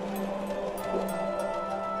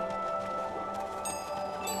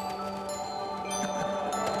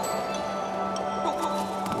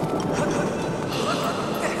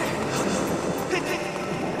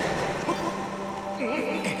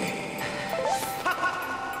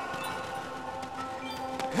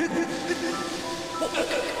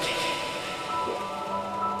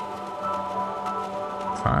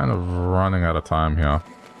 Kind of running out of time here.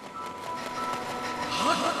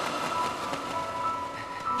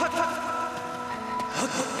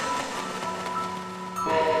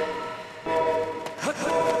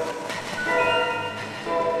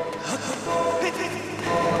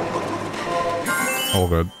 All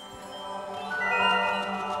good.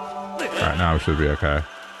 Right now we should be okay.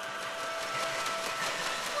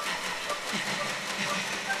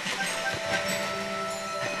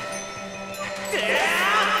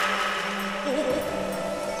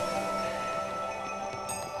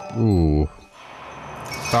 Ooh.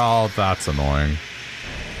 Oh, that's annoying.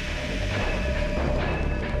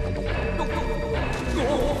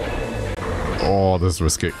 Oh, this is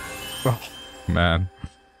risky. Oh, man.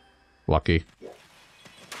 Lucky.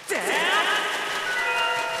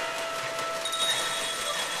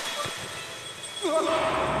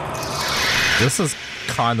 This is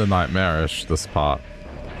kind of nightmarish, this part.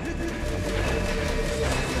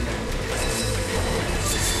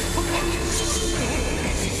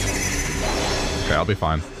 Okay, I'll be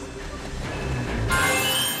fine.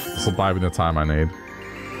 This will buy me the time I need.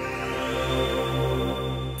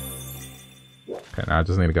 Okay, now I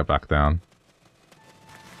just need to get back down.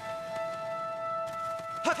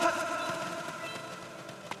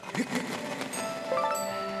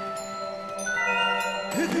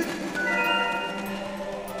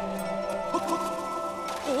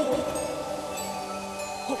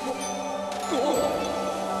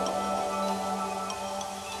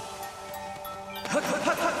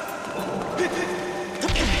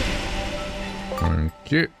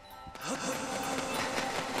 Thank you.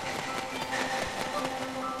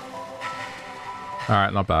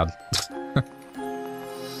 Alright, not bad.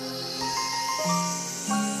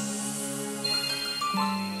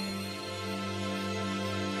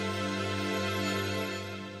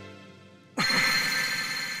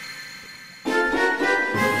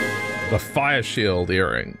 The fire shield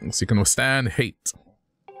earrings. You can withstand heat.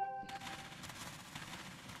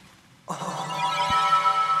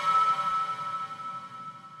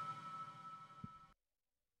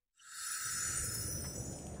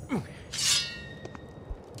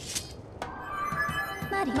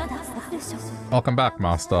 Welcome back,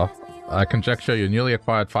 Master. I conjecture your newly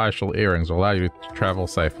acquired facial earrings will allow you to travel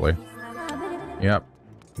safely. Yep,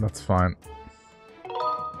 that's fine.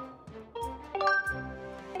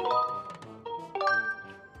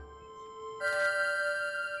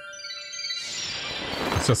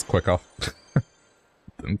 It's just quicker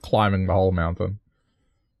than climbing the whole mountain.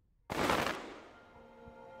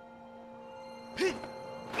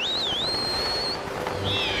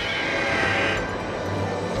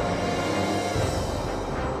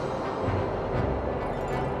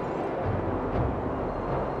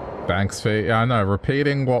 Thanks, Fee. Yeah, I know.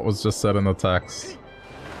 Repeating what was just said in the text.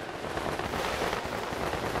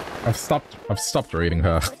 I've stopped reading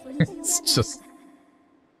her. It's just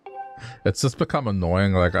become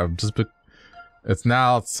annoying. Like it's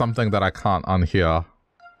now something that I can't unhear.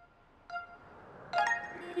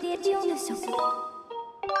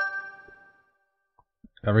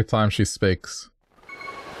 Every time she speaks.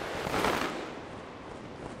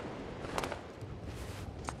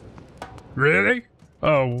 Really?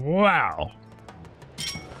 Oh, wow.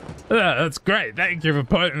 Yeah, that's great. Thank you for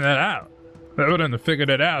pointing that out. I wouldn't have figured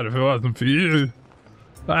it out if it wasn't for you.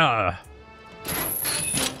 Ah.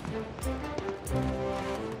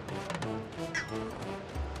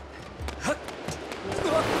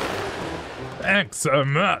 Thanks so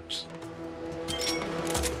much.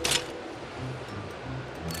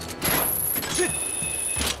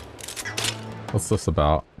 What's this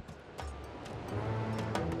about?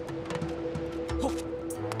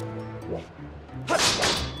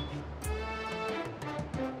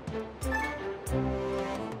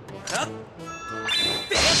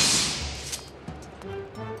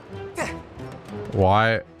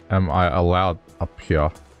 Why am I allowed up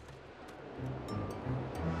here?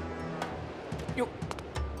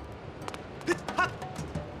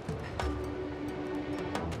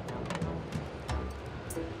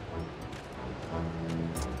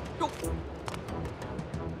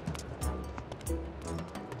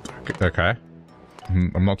 Okay.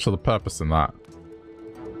 I'm not sure the purpose in that.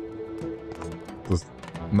 There's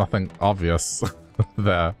nothing obvious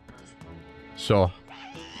there. Sure.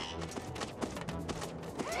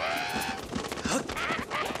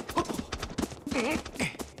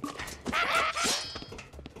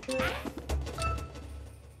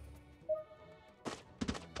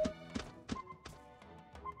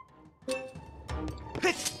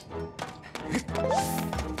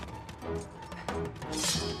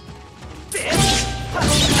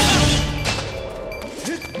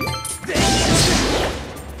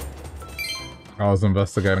 I was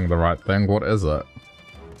investigating the right thing. What is it?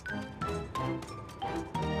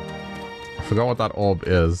 I forgot what that orb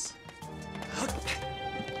is.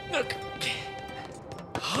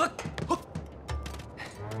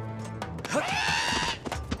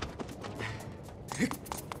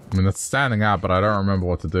 I mean, it's standing out, but I don't remember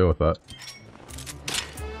what to do with it.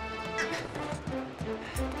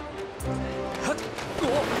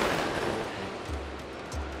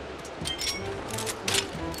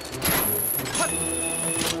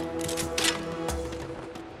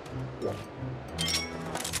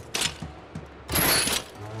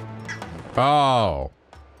 Oh.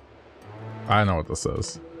 I know what this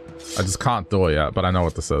is. I just can't do it yet, but I know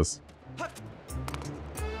what this is.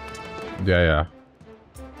 Yeah.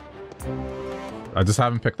 I just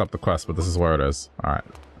haven't picked up the quest, but this is where it is. Alright.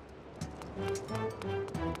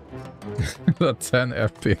 The 10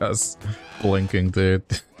 FPS blinking, dude.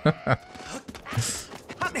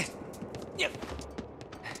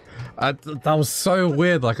 That was so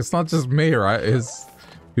weird. Like, it's not just me, right?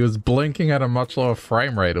 He was blinking at a much lower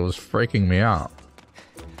frame rate. It was freaking me out.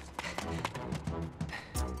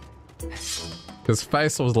 His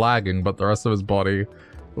face was lagging, but the rest of his body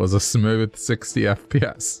was a smooth 60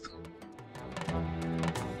 FPS.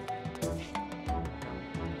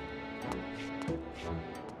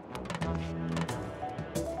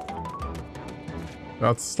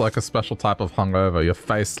 That's like a special type of hungover. Your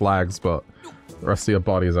face lags, but the rest of your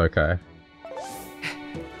body is okay.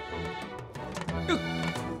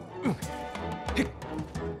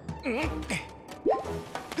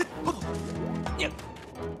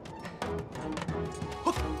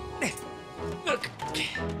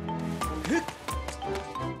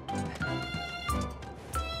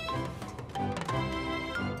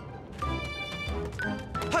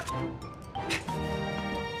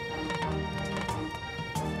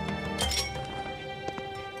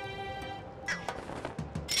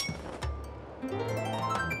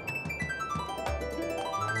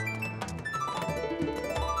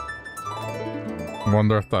 I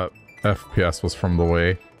wonder if that FPS was from the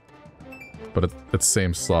Wii, but it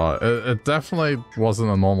seems slow. It definitely wasn't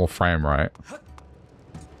a normal frame rate.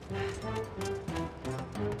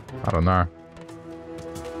 I don't know.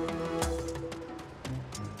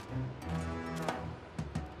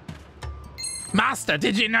 Master,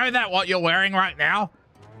 did you know that what you're wearing right now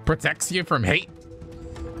protects you from heat?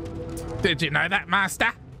 Did you know that,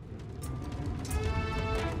 Master?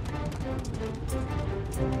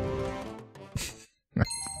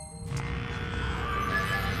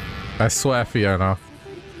 I swear, Fiona.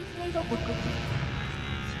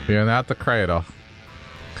 Fiona at the crater.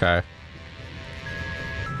 Okay.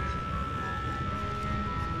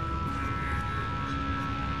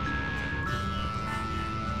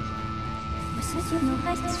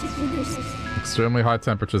 Extremely high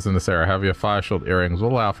temperatures in this area. Heavier fire shield earrings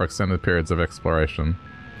will allow for extended periods of exploration.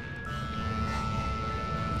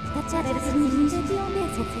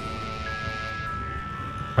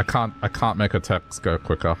 I can't make a text go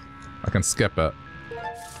quicker. I can skip it.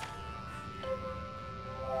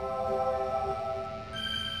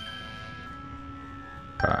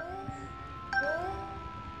 Okay.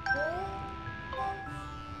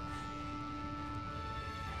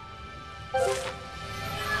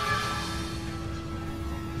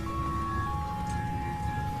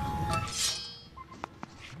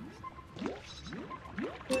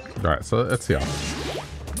 Alright, so it's here.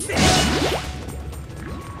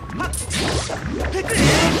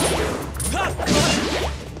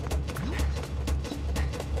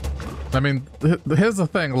 I mean, here's the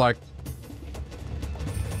thing, like...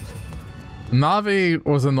 Navi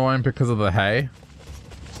was annoying because of the hay.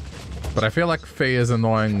 But I feel like Fee is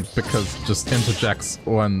annoying because just interjects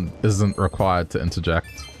when isn't required to interject.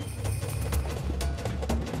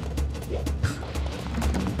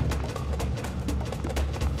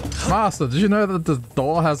 Master, did you know that the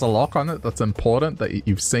door has a lock on it that's important that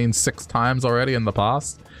you've seen 6 times already in the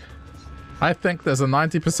past? I think there's a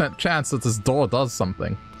 90% chance that this door does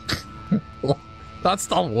something. That's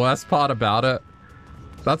the worst part about it.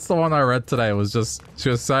 That's the one I read today, was just, she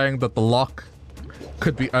was saying that the lock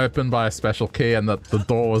could be opened by a special key and that the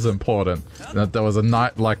door was important. And that there was a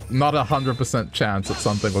not 100% chance that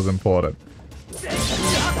something was important.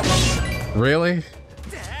 Really?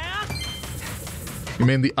 You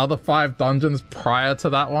mean the other 5 dungeons prior to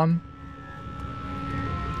that one?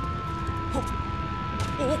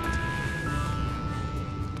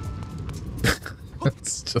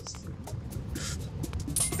 It's just...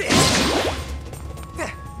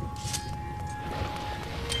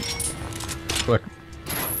 Look,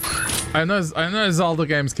 I know Zelda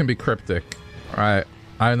games can be cryptic, right?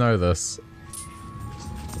 I know this,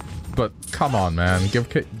 but come on, man,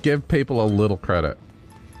 give people a little credit.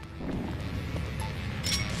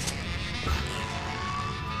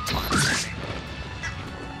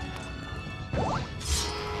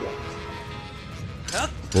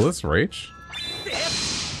 Will this reach?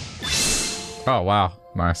 Oh wow,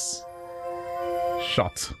 nice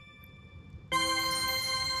shot.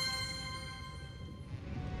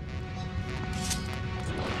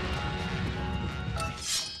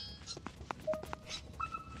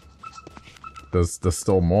 There's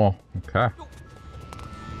still more. Okay.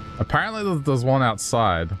 Apparently there's one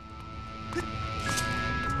outside.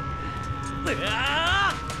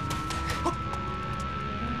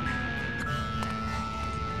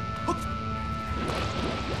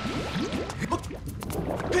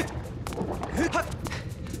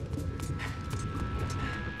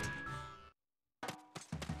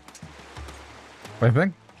 I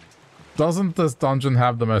think... Doesn't this dungeon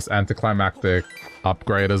have the most anticlimactic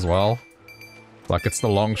upgrade as well? Like, it's the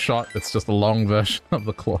long shot, it's just a long version of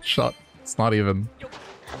the claw shot. It's not even...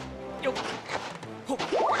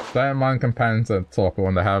 Don't mind companions that talk, but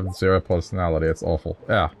when they have 0 personality, it's awful.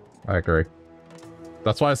 Yeah, I agree.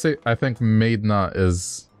 That's why I think Midna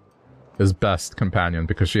is best companion,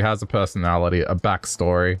 because she has a personality, a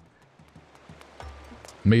backstory.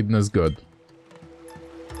 Midna's good.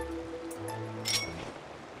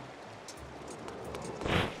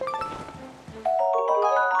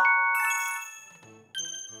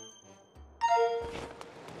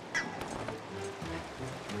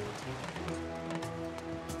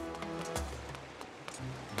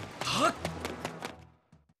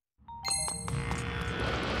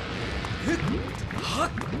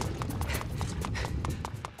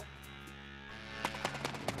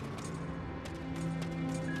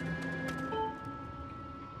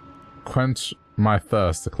 Quench my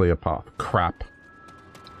thirst to clear path. Crap.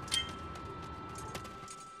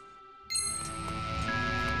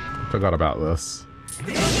 Forgot about this.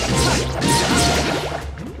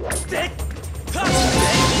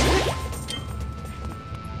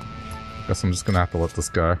 Guess I'm just gonna have to let this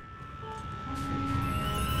go.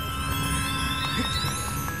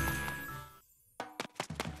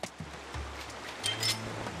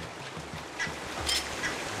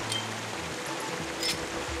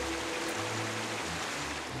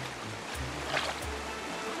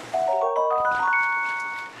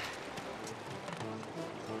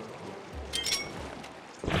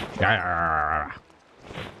 Yeah.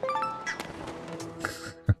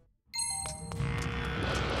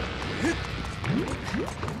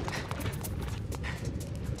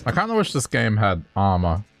 I kind of wish this game had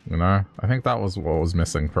armor, you know? I think that was what was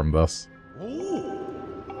missing from this.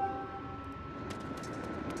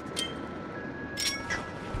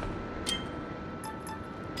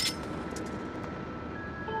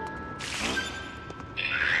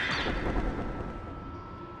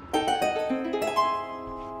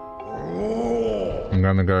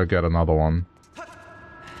 I'm gonna go get another one.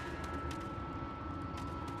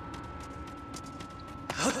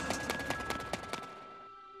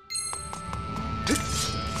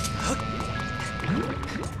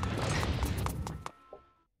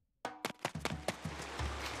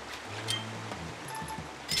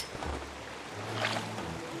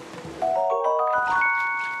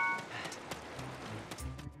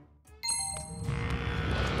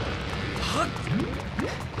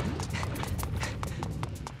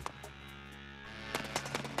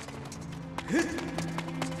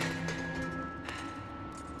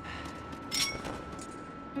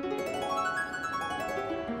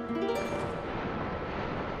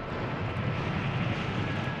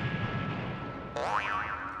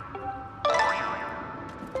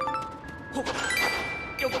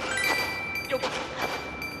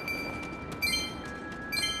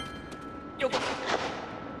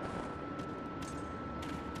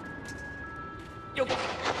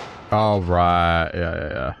 Oh, right.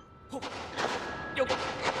 Yeah.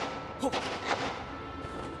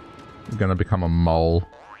 I'm gonna become a mole.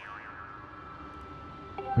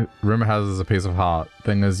 Rumor has is a piece of heart.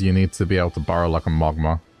 Thing is, you need to be able to burrow like a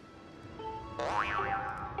magma.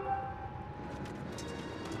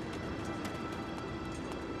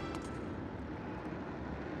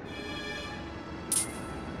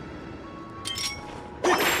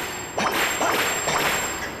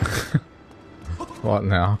 What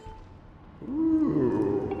now?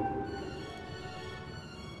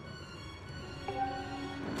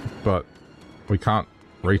 But we can't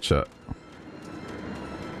reach it.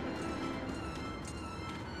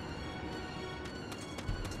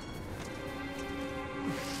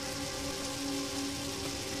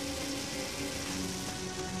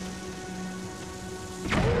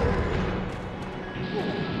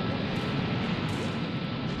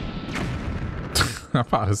 That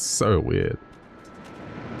part is so weird.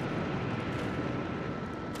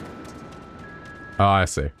 Oh, I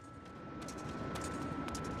see.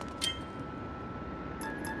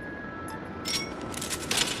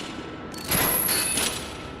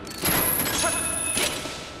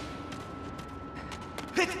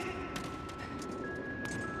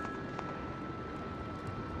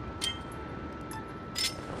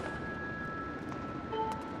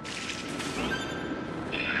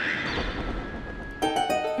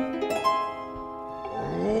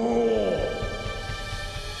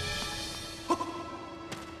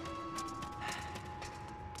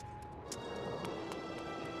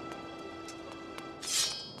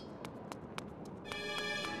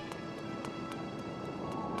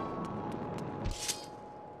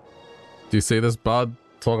 Do you see this, bud?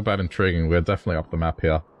 Talk about intriguing. We're definitely up the map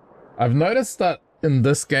here. I've noticed that in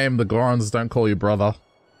this game, the Gorons don't call you brother.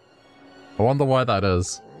 I wonder why that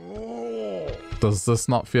is. Does this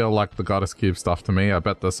not feel like the Goddess Cube stuff to me? I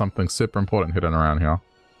bet there's something super important hidden around here.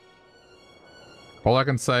 All I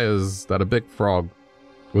can say is that a big frog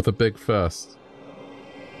with a big fist.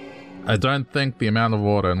 I don't think the amount of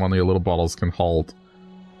water in one of your little bottles can hold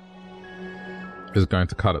is going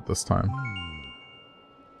to cut it this time.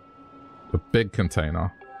 A big container.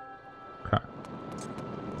 Okay.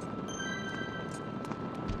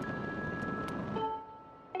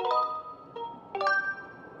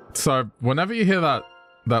 So, whenever you hear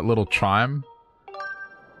that little chime,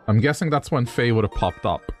 I'm guessing that's when Fee would have popped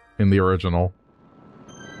up in the original.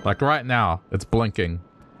 Like right now, it's blinking.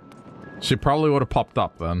 She probably would have popped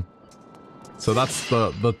up then. So that's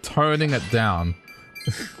the toning it down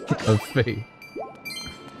of Fee.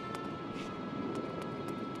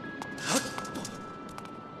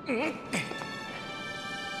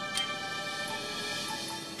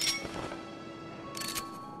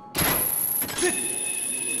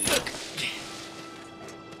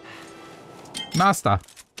 Master,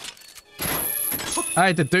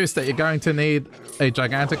 I deduced that you're going to need a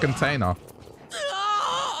gigantic container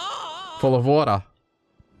full of water.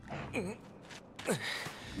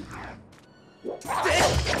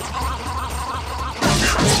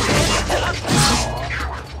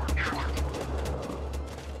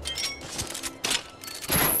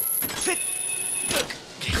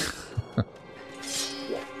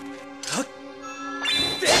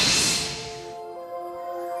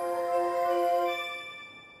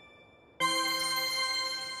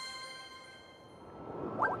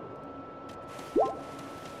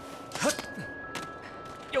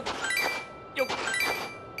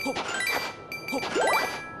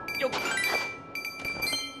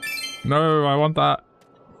 No, I want that.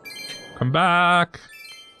 Come back.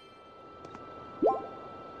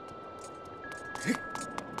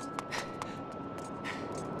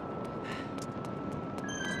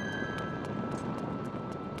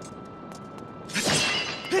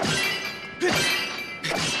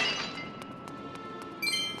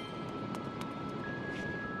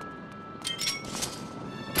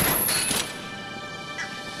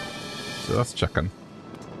 So that's chicken.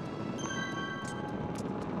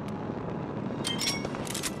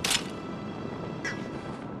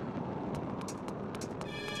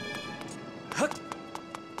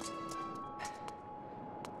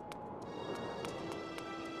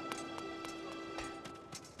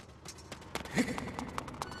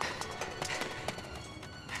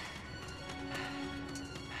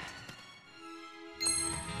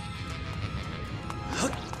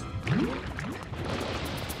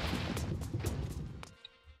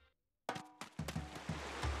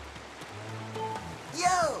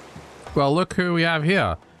 Well, look who we have here.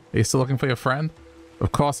 Are you still looking for your friend?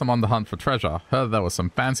 Of course I'm on the hunt for treasure. Heard there was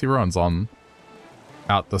some fancy ruins on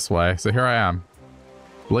out this way, so here I am.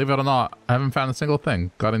 Believe it or not, I haven't found a single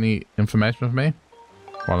thing. Got any information for me?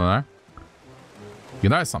 Wanna know? You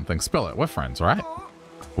know something, spill it. We're friends, right?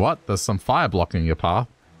 What? There's some fire blocking your path.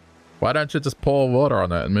 Why don't you just pour water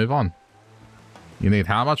on it and move on? You need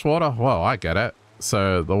how much water? Whoa, I get it.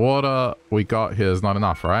 So the water we got here is not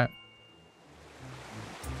enough, right?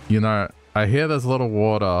 You know, I hear there's a little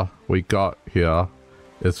water we got here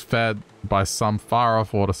is fed by some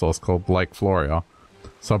far-off water source called Lake Floria.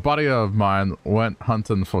 So a buddy of mine went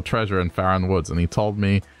hunting for treasure in Farron Woods, and he told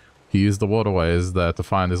me he used the waterways there to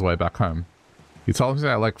find his way back home. He told me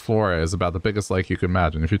that Lake Floria is about the biggest lake you could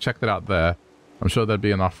imagine. If you checked it out there, I'm sure there'd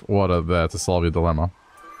be enough water there to solve your dilemma.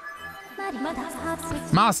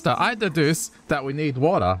 Master, I deduce that we need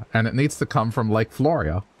water, and it needs to come from Lake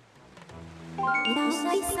Floria.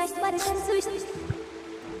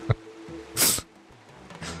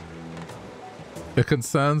 It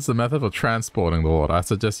concerns the method of transporting the water. I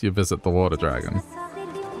suggest you visit the water dragon.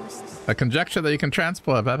 I conjecture that you can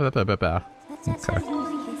transport. Okay.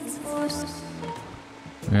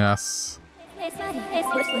 Yes.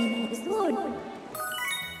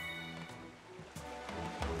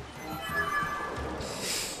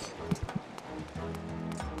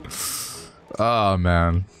 Oh,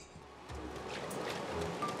 man.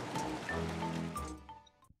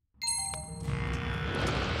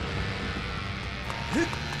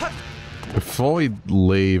 Before we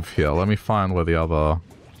leave here, let me find where the other...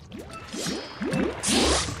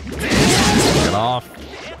 Get off.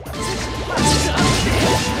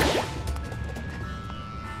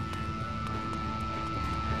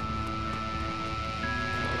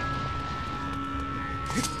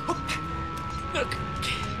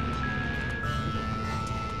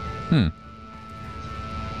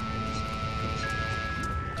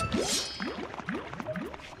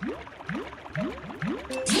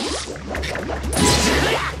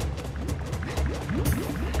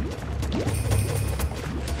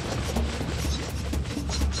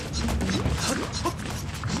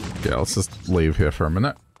 Yeah, let's just leave here for a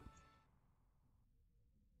minute.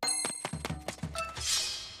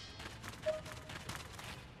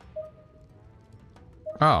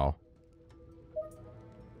 Oh.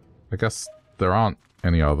 I guess there aren't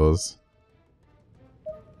any others.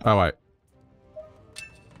 Oh, wait.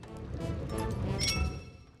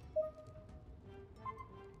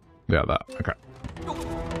 Yeah, that. Okay.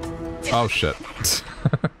 Oh, shit.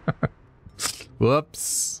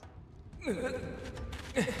 Whoops.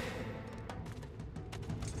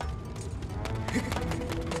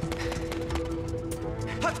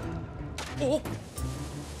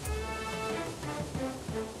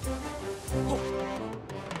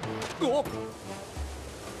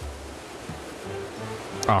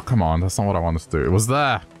 Oh, come on. That's not what I wanted to do. It was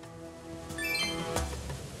there.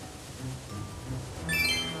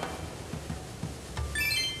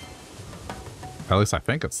 At least I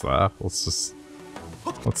think it's there. Let's just...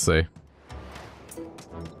 Let's see.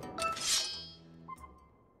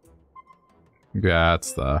 Yeah,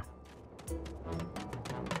 it's there.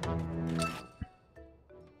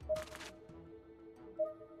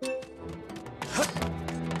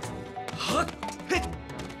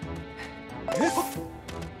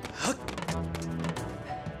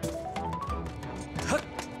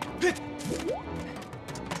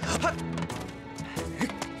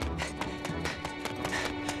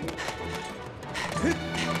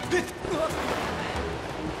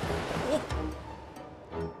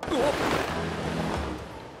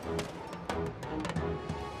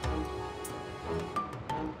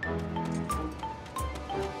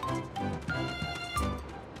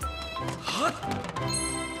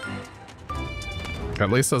 At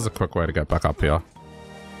least there's a quick way to get back up here.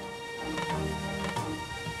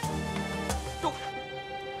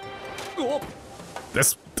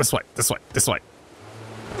 This way, this way, this way.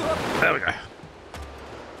 There we go.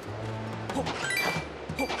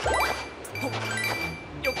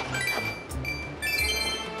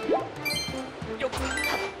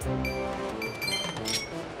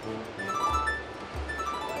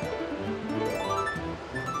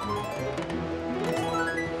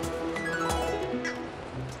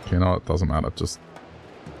 You know, it doesn't matter, just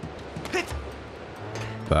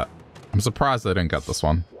that. I'm surprised they didn't get this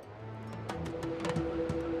one.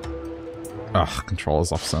 Ugh,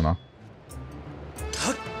 controller's off center.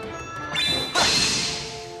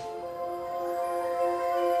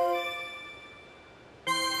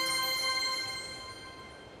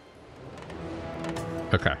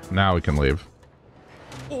 Okay, now we can leave.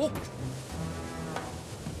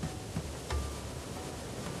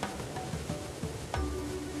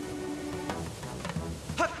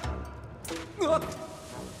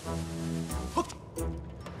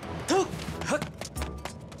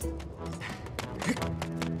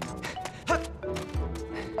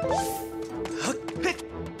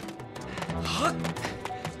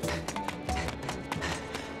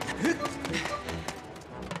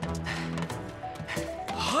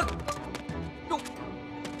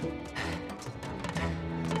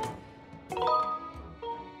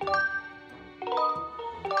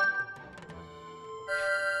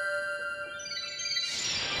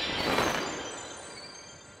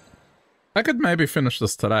 I could maybe finish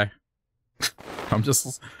this today. I'm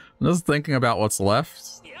just thinking about what's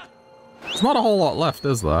left. There's not a whole lot left,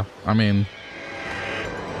 is there? I mean,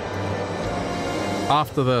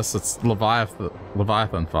 after this, it's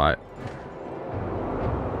Leviathan fight.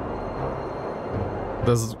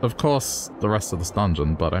 There's, of course, the rest of this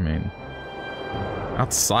dungeon, but I mean,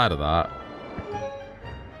 outside of that...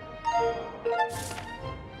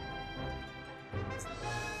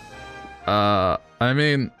 I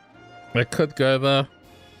mean... I could go there.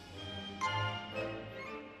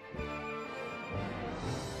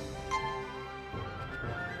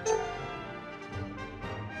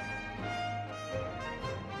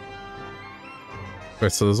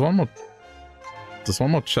 Wait, so there's one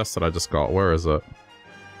more chest that I just got. Where is it?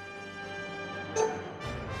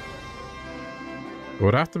 It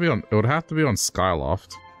would have to be on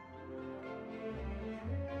Skyloft.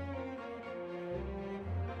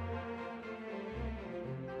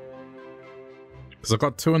 Because I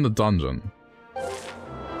got 2 in the dungeon.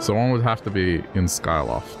 So one would have to be in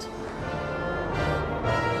Skyloft.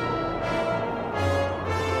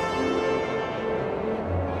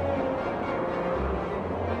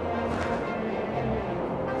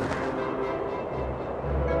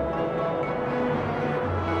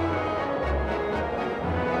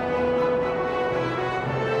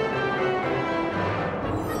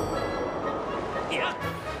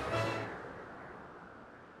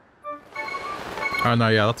 Oh no,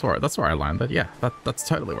 yeah, that's where I landed. Yeah, that's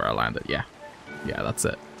totally where I landed. Yeah, yeah, that's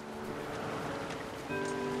it.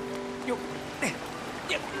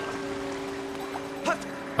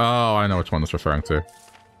 Oh, I know which one it's referring to.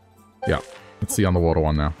 Yeah, it's the underwater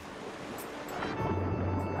one now.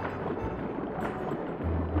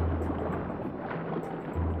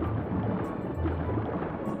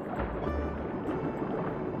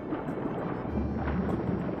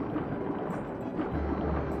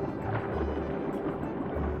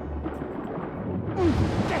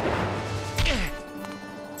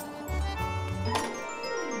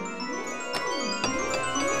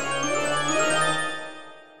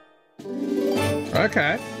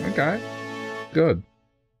 Okay. Good.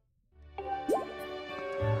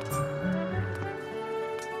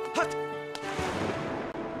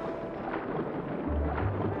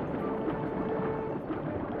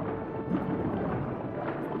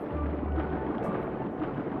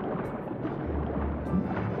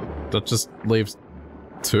 That just leaves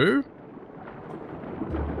 2?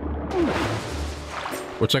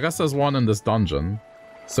 Which I guess there's 1 in this dungeon.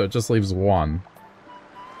 So it just leaves 1.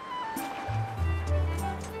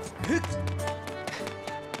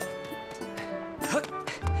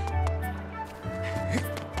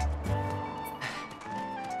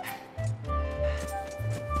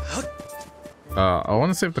 I want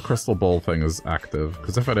to see if the crystal ball thing is active,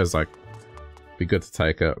 because if it is, like, be good to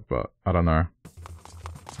take it, but I don't know.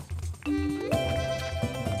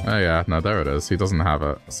 Oh yeah, no, there it is. He doesn't have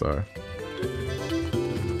it, so...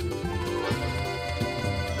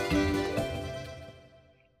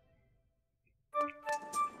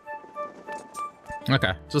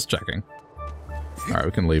 Okay, just checking. Alright,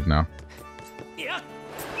 we can leave now.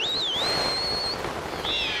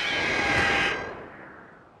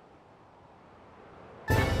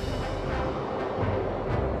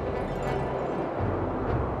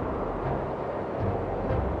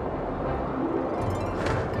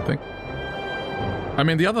 I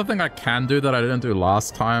mean, the other thing I can do that I didn't do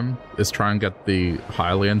last time is try and get the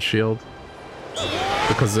Hylian shield.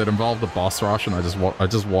 Because it involved the boss rush and I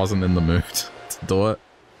just wasn't in the mood to do it.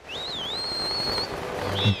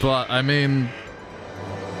 But, I mean...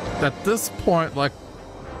 At this point, like...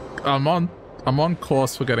 I'm on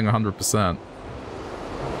course for getting 100%.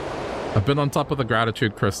 I've been on top of the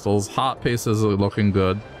gratitude crystals. Heart pieces are looking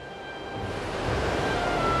good.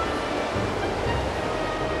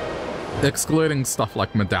 Excluding stuff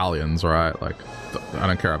like medallions, right? Like, I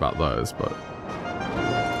don't care about those, but...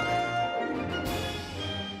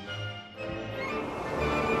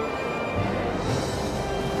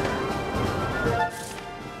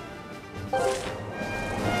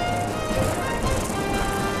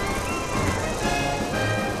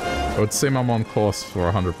 It would seem I'm on course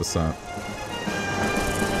for 100%.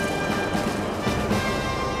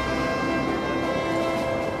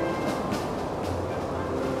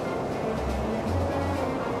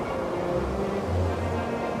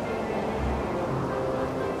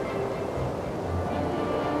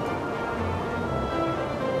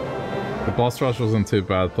 The boss rush wasn't too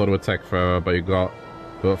bad. Thought it would take forever, but you got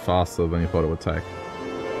it faster than you thought it would take.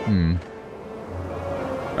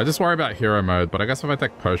 I just worry about hero mode, but I guess if I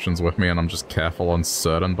take potions with me and I'm just careful on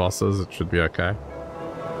certain bosses, it should be okay.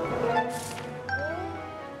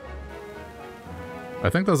 I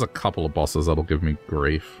think there's a couple of bosses that'll give me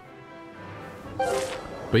grief.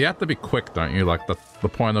 But you have to be quick, don't you? Like, the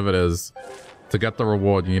point of it is, to get the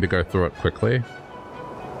reward, you need to go through it quickly.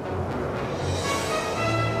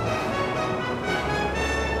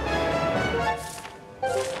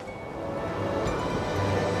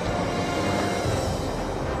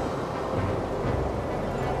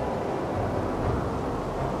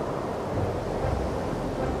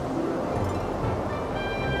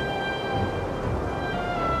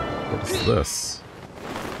 This.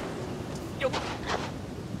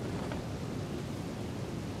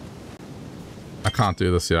 I can't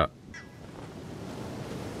do this yet.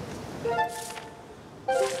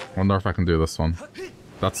 Wonder if I can do this one.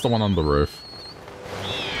 That's the one on the roof.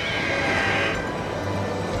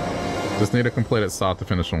 Just need to complete it start to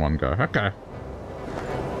finish in one go. Okay.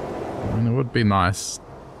 I mean, it would be nice.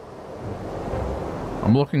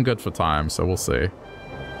 I'm looking good for time, so we'll see.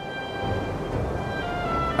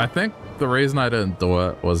 I think the reason I didn't do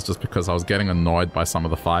it was just because I was getting annoyed by some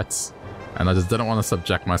of the fights, and I just didn't want to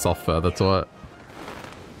subject myself further to it.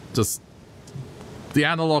 Just the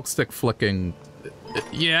analog stick flicking,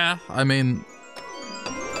 yeah, I mean,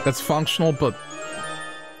 it's functional, but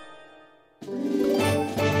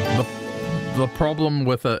the problem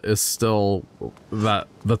with it is still that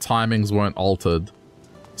the timings weren't altered,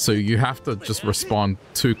 so you have to just respond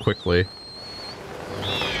too quickly.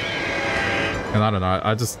 And I don't know,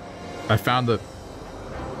 I found it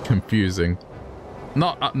confusing.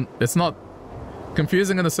 It's not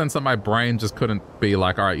confusing in the sense that my brain just couldn't be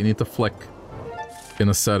like, alright, you need to flick in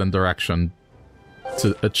a certain direction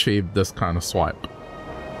to achieve this kind of swipe.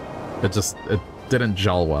 It didn't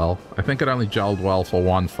gel well. I think it only gelled well for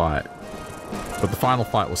one fight. But the final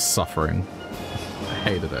fight was suffering. I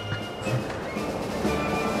hated it.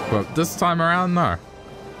 But this time around, no.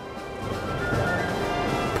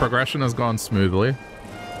 Progression has gone smoothly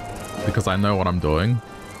because I know what I'm doing,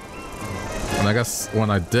 and I guess when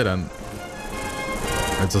I didn't,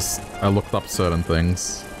 I looked up certain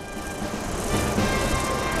things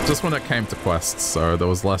just when it came to quests, so there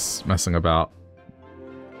was less messing about.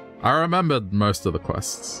 I remembered most of the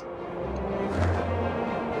quests.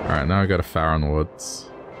 Alright, now we go to Farron Woods.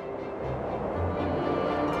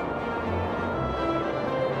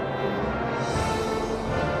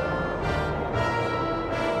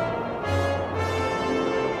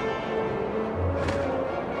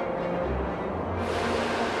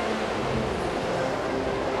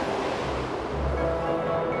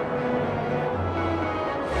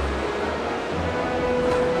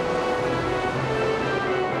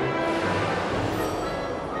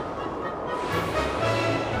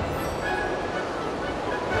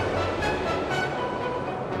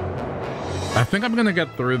 I think I'm gonna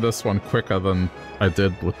get through this one quicker than I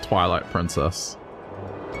did with Twilight Princess.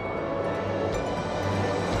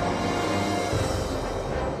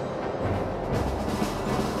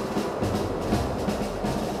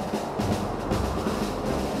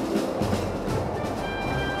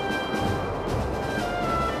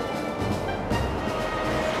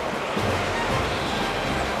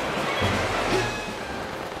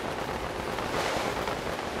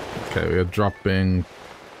 Okay, we are dropping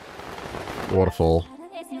waterfall.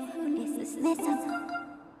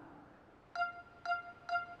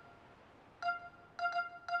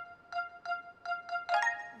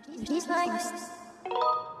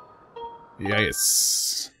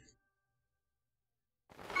 Yes.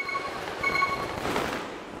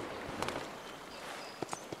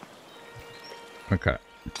 Okay.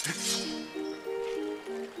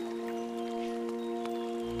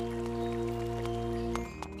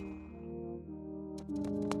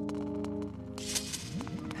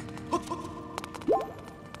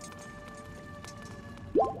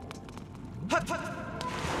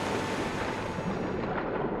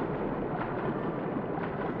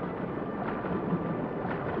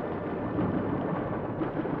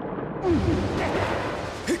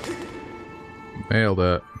 Nailed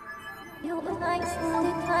it.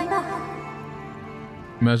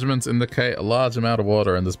 Measurements indicate a large amount of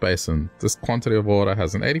water in this basin. This quantity of water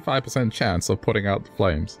has an 85% chance of putting out the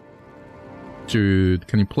flames. Jude,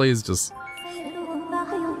 can you please just...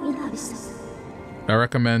 I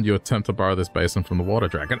recommend you attempt to borrow this basin from the water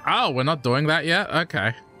dragon. Oh, we're not doing that yet?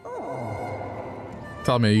 Okay.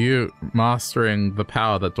 Tell me, are you mastering the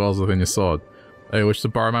power that dwells within your sword? I wish to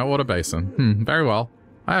borrow my water basin. Very well.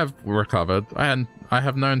 I have recovered, and I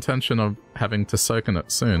have no intention of having to soak in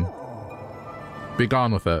it soon. Be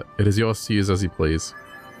gone with it. It is yours to use as you please.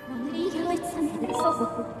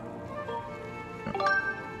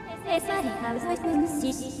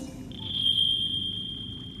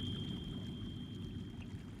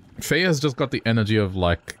 Faye has just got the energy of,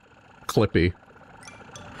 like, Clippy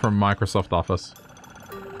from Microsoft Office.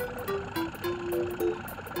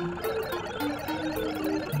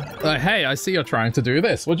 Hey, I see you're trying to do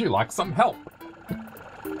this. Would you like some help?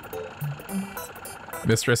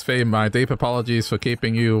 Mistress Fee, my deep apologies for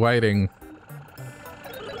keeping you waiting.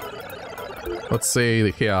 Let's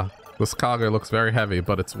see here. This cargo looks very heavy,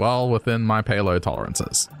 but it's well within my payload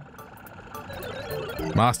tolerances.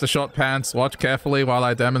 Master Short Pants, watch carefully while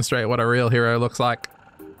I demonstrate what a real hero looks like.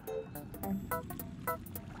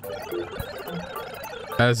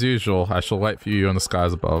 As usual, I shall wait for you in the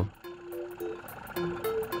skies above.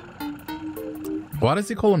 Why does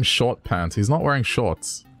he call him Short Pants? He's not wearing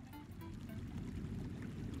shorts.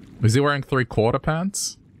 Is he wearing 3/4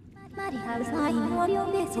 pants?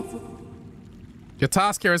 Your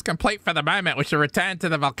task here is complete for the moment. We should return to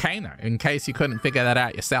the volcano, in case you couldn't figure that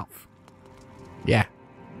out yourself. Yeah.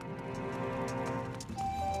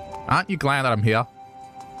 Aren't you glad that I'm here?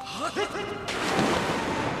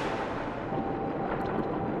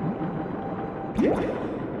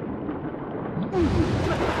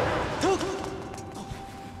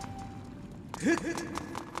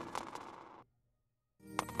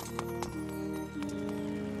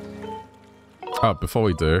 Oh, before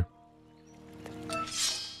we do.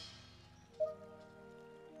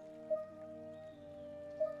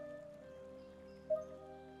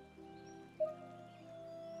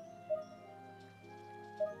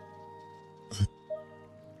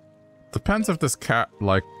 Depends if this cat,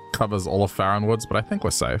 like, covers all of Farron Woods, but I think we're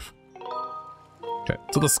safe. Okay,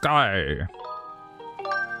 to the sky!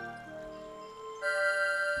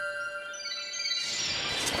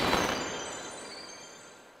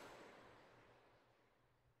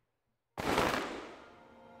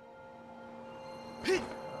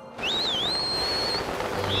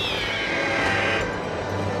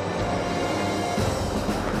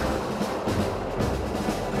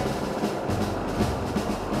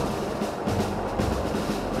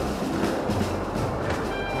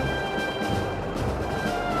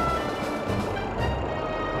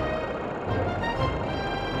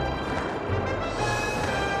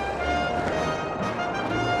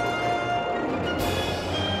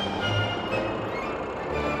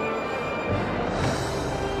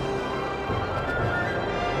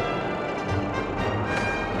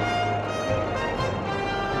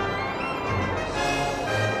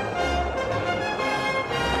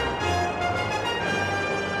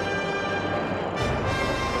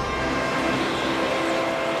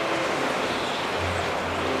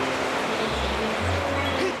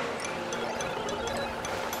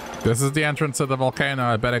 This is the entrance to the volcano.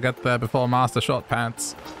 I better get there before Master Short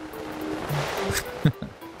Pants.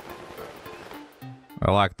 I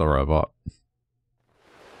like the robot.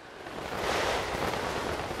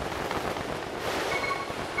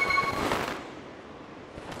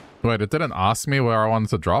 Wait, it didn't ask me where I wanted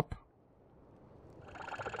to drop?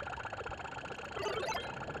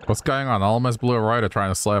 What's going on? I almost blew a rotor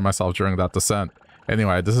trying to slow myself during that descent.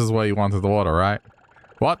 Anyway, this is where you wanted the water, right?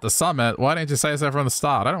 What? The summit? Why didn't you say so from the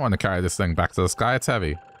start? I don't want to carry this thing back to the sky. It's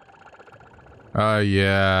heavy. Oh,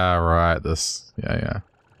 yeah, right. This. Yeah.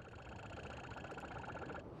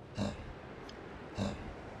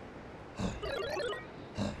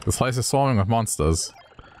 This place is swarming with monsters.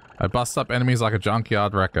 I bust up enemies like a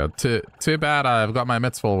junkyard wrecker. Too bad I've got my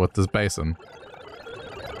mitts full with this basin.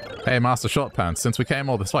 Hey, Master Shortpants, since we came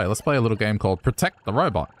all this way, let's play a little game called Protect the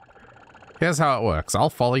Robot. Here's how it works. I'll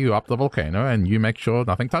follow you up the volcano, and you make sure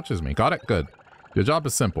nothing touches me. Got it? Good. Your job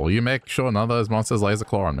is simple. You make sure none of those monsters lays a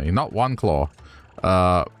claw on me. Not one claw.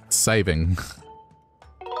 Saving.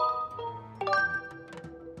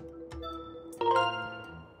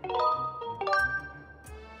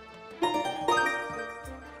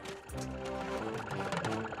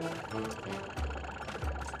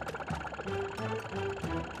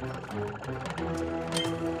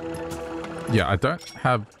 Yeah, I don't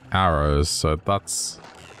have arrows, so that's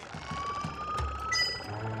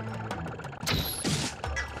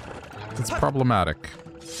problematic.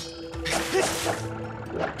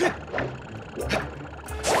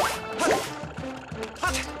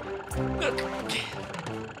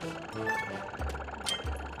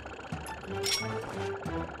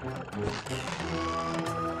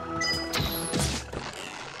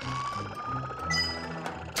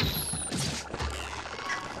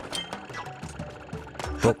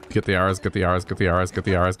 Oh, get the arrows, get the arrows, get the arrows, get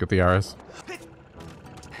the arrows, get the arrows.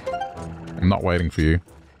 I'm not waiting for you.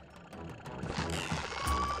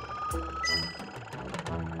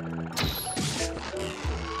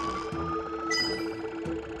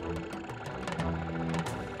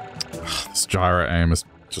 This gyro aim is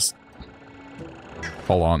just...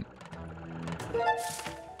 Hold on.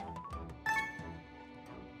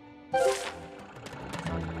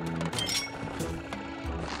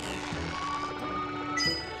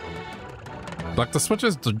 Like, the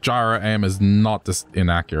switch's gyro aim is not this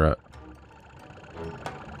inaccurate.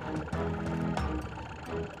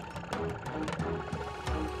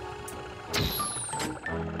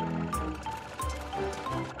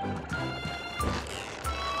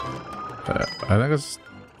 I think it's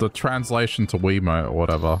the translation to Wiimote or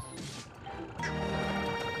whatever.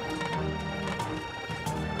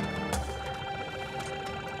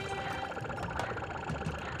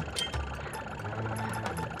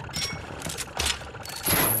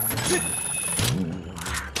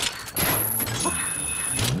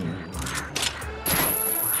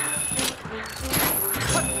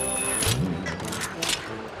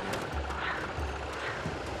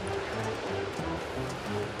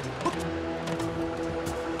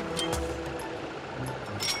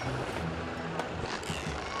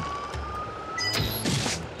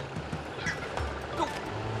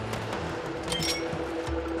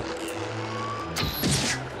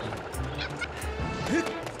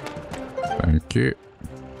 Thank you.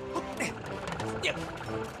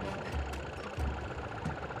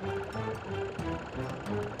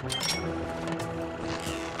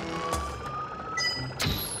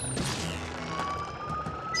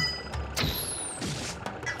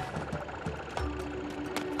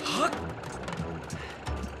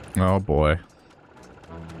 Oh boy.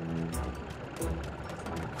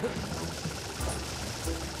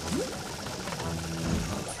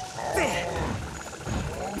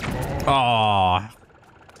 Oh.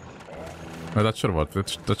 No, that should have worked.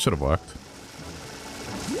 That should have worked.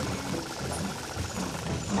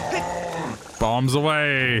 Bombs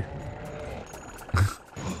away.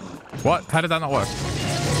 What? How did that not work?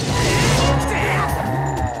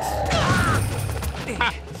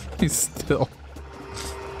 He's still...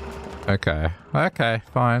 Okay. Okay,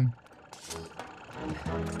 fine.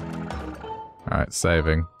 Alright,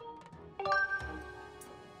 saving.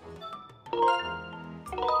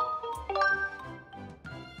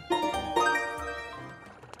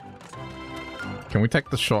 Can we take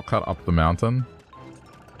the shortcut up the mountain?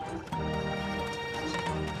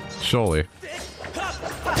 Surely.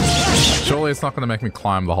 Surely it's not going to make me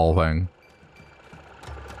climb the whole thing.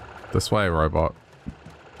 This way, robot.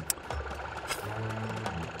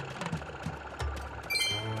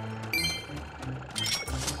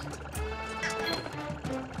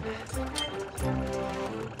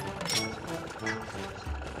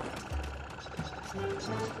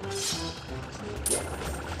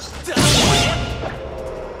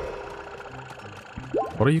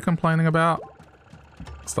 What are you complaining about?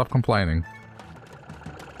 Stop complaining.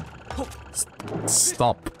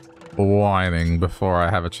 Stop whining before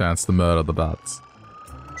I have a chance to murder the bats.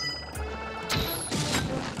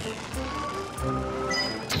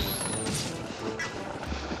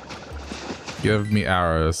 Give me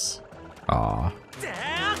arrows. Ah.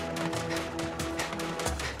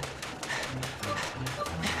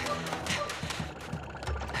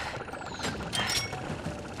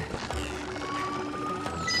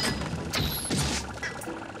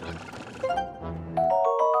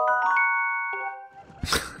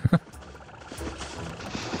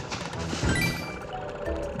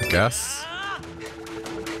 Guess.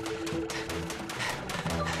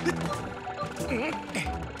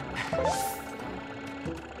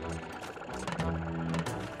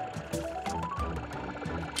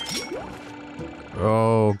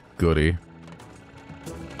 Oh, goody.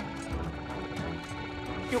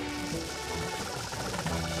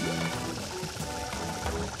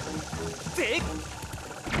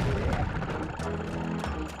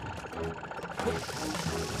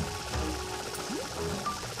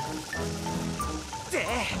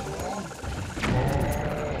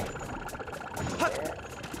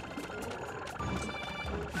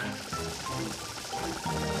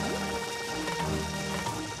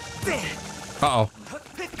 Uh-oh.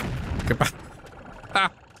 Get back.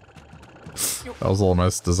 Ah. That was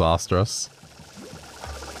almost disastrous.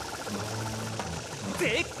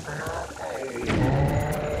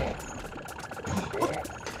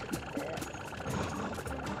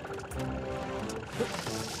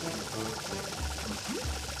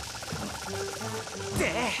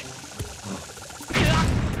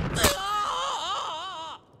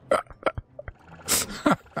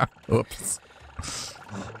 Oops.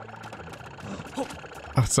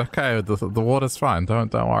 It's okay. The water's fine.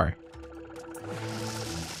 Don't worry.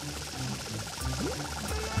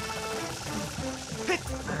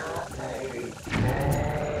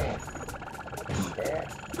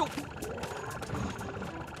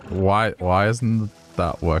 Why isn't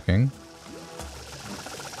that working?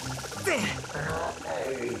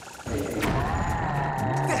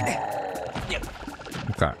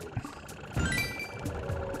 Okay.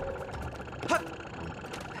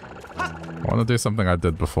 I want to do something I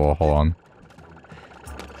did before. Hold on.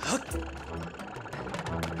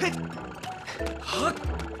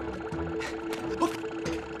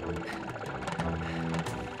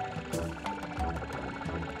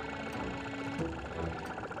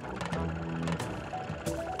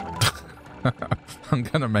 I'm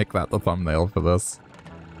gonna make that the thumbnail for this.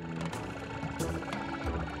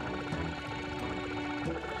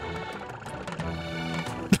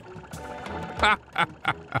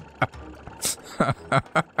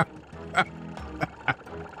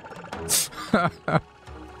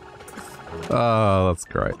 Oh, that's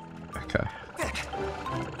great. Okay.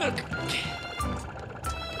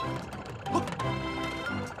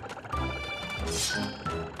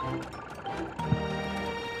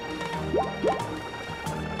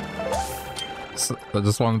 So, I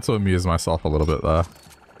just wanted to amuse myself a little bit there.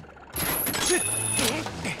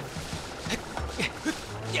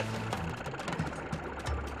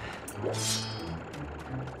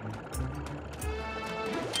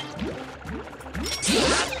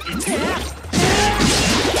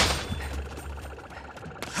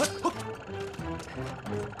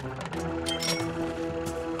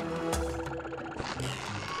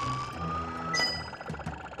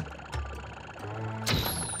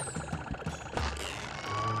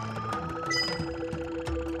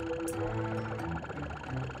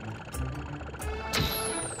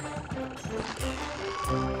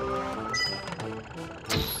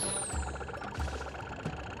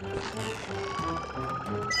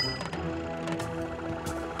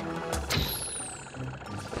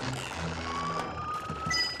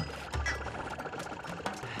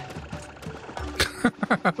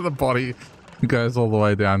 The body goes all the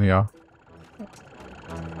way down here.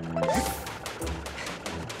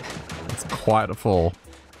 It's quite a fall.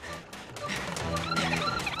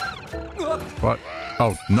 What?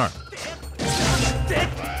 Oh, no.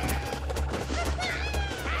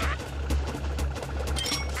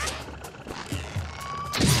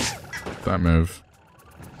 Don't move.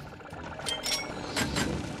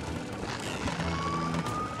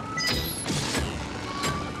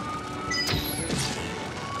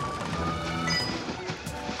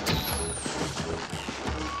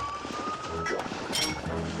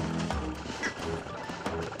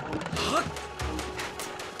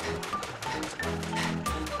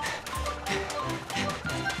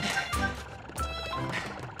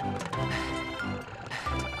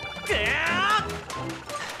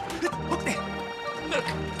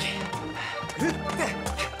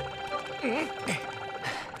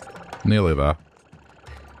 Nearly there.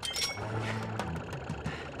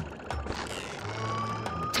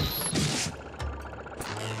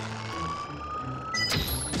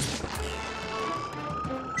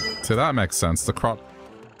 See, that makes sense. The crotch...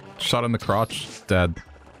 Shot in the crotch, dead.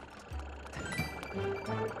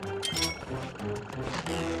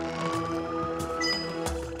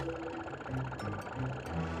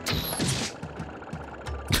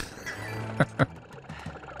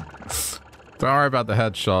 Don't worry about the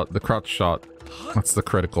headshot, the crotch shot. That's the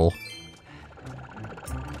critical.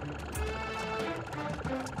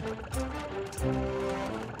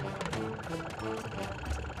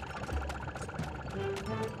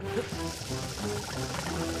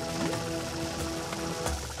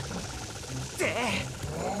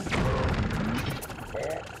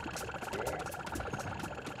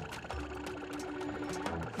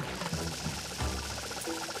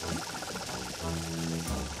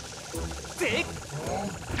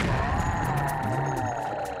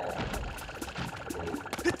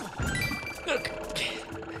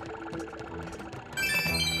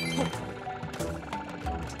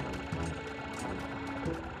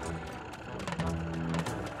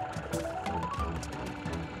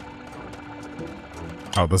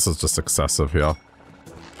 Oh, this is just excessive here.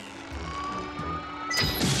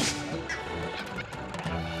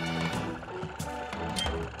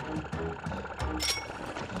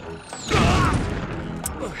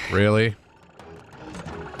 Really?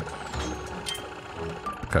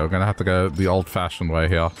 Okay, we're gonna have to go the old-fashioned way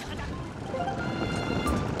here.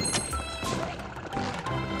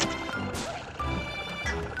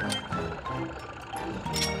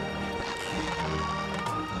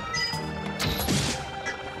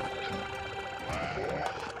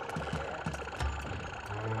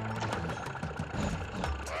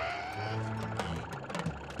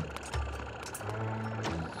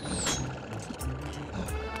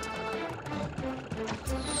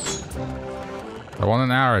 I want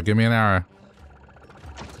an arrow. Give me an arrow.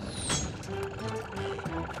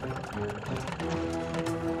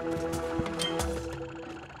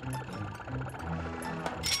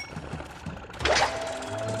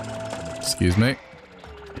 Excuse me.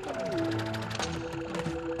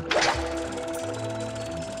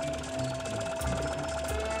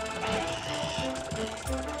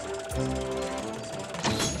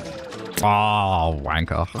 Oh,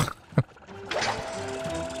 wanker.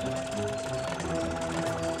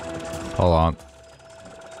 Hold on.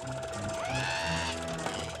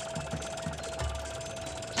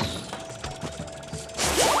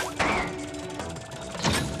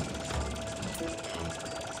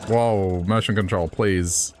 Whoa, motion control,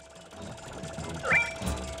 please.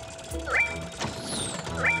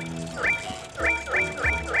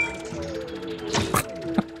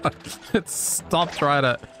 It stopped right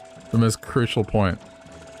at the most crucial point.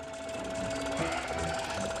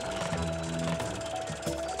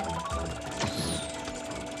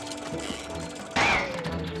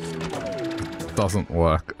 Doesn't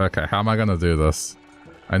work. Okay, how am I gonna do this?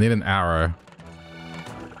 I need an arrow.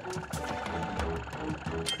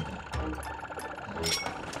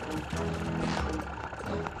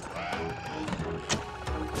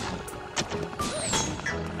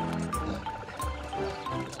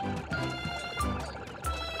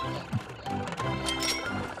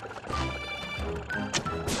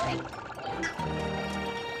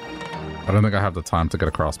 I don't think I have the time to get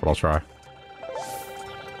across, but I'll try.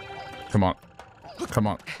 Come on. Come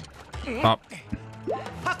on. Up.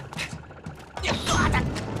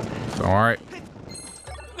 Don't worry.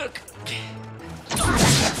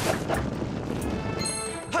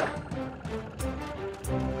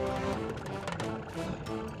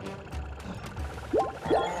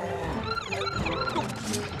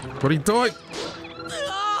 What are you doing?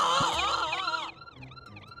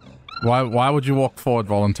 Why would you walk forward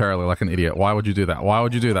voluntarily like an idiot? Why would you do that? Why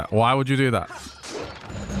would you do that? Why would you do that?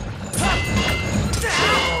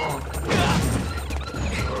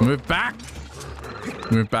 Move back!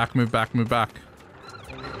 Move back, move back, move back.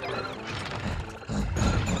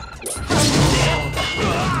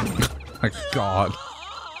 My God.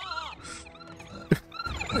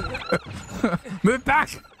 Move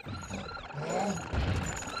back!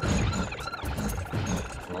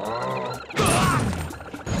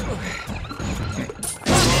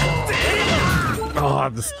 Oh,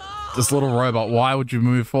 this little robot, why would you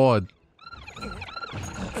move forward?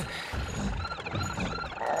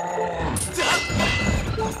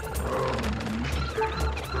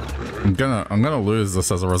 I'm gonna lose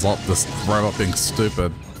this as a result of this robot being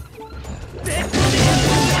stupid.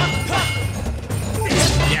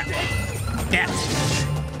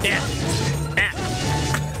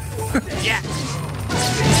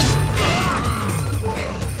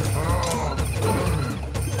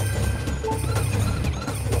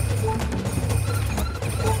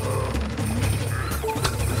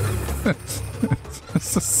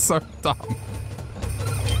 This is so dumb.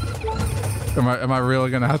 Am I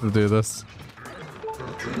really gonna have to do this?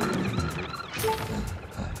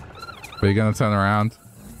 Are you gonna turn around?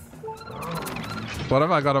 What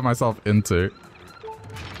have I gotten myself into?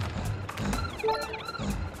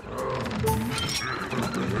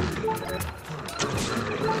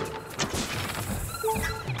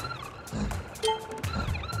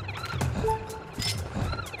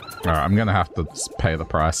 Alright, I'm gonna have to pay the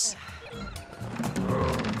price.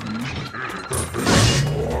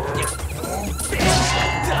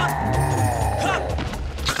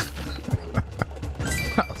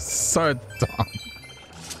 So dumb.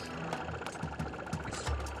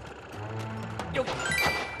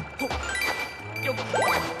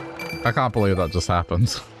 I can't believe that just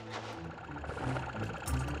happened.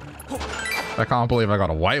 I can't believe I got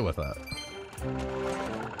away with it.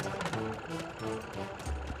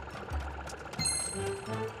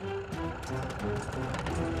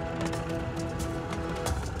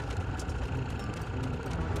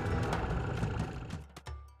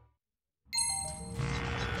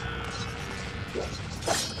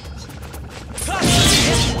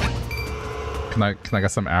 Can I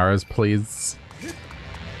get some arrows, please?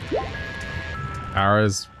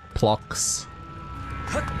 Arrows, plucks.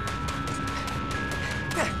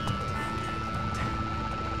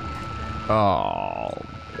 Oh,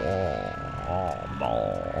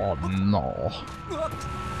 no.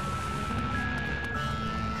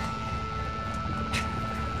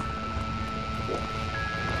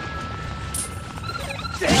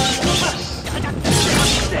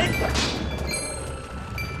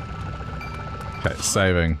 Okay,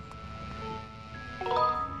 saving.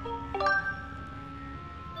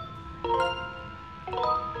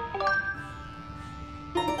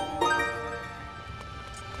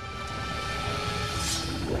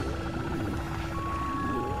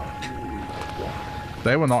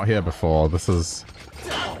 They were not here before. This is...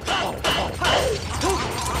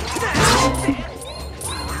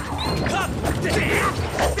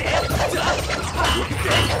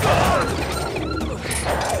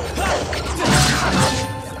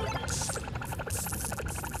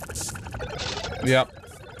 Yep.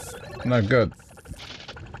 No good.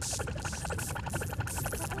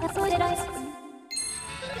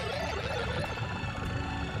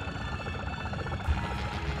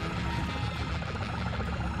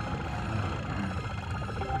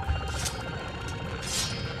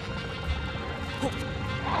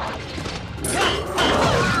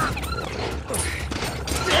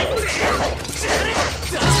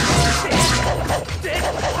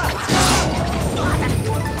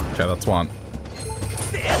 Okay, that's one.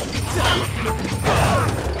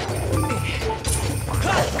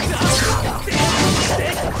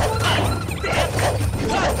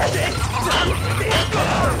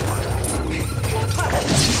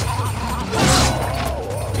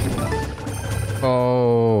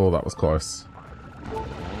 Oh, that was close.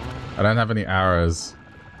 I don't have any arrows.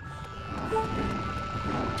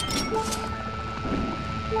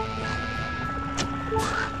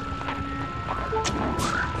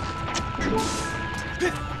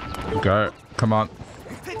 Go. Come on.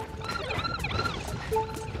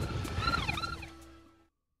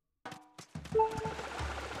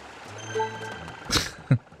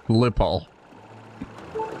 Loophole.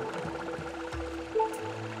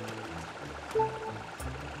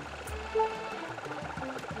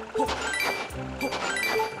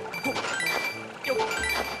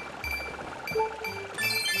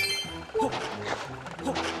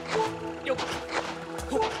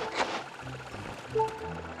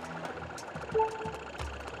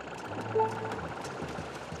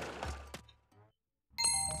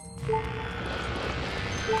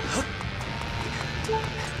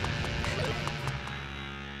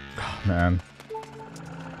 Man.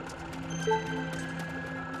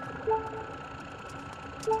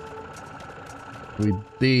 We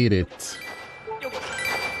did it.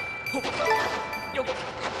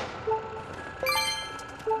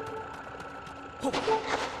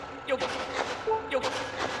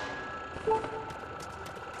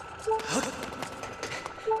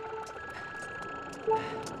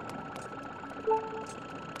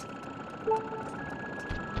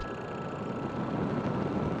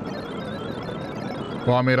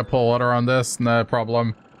 Want me to pull water on this? No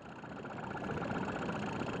problem.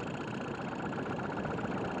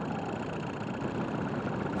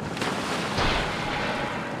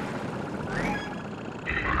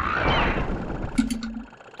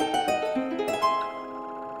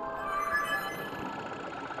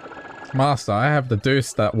 Master, I have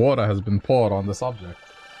deduced that water has been poured on this object.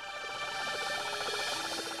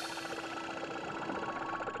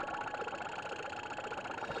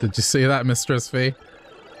 Did you see that, Mistress V?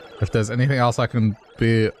 If there's anything else I can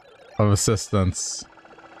be of assistance,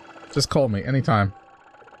 just call me anytime.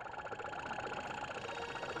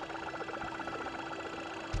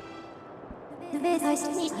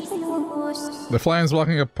 The flames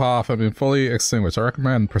blocking a path have been fully extinguished. I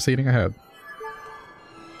recommend proceeding ahead.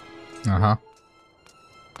 Uh-huh.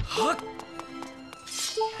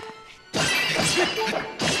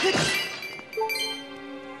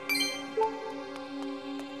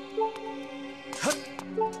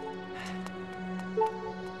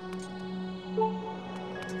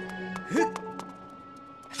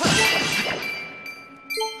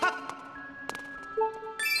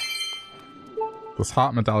 This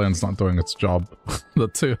heart medallion's not doing its job. The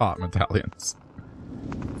 2 heart medallions.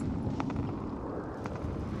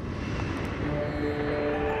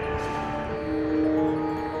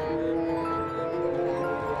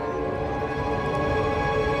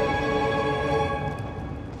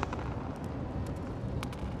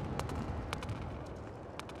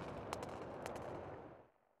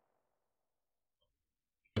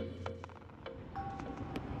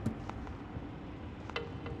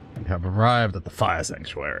 have arrived at the fire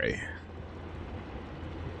sanctuary.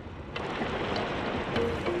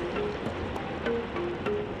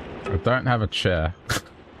 I don't have a chair.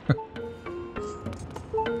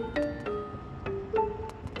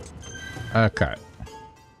 Okay.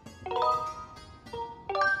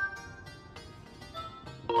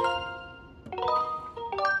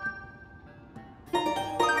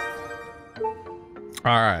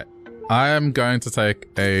 Alright. I am going to take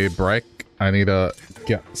a break. I need to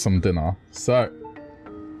get some dinner. So,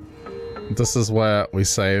 this is where we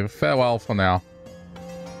say farewell for now.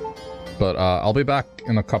 But I'll be back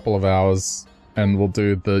in a couple of hours and we'll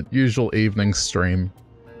do the usual evening stream.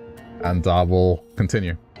 And we'll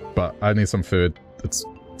continue. But I need some food. It's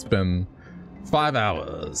been 5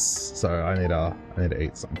 hours, so I need to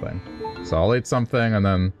eat something. So I'll eat something and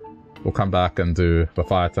then we'll come back and do the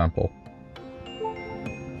fire temple.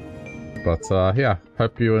 But yeah,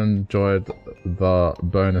 hope you enjoyed the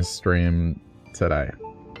bonus stream today.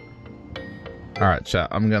 Alright chat,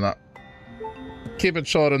 I'm gonna keep it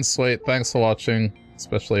short and sweet. Thanks for watching,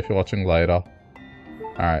 especially if you're watching later.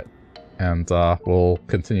 Alright, and we'll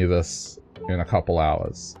continue this in a couple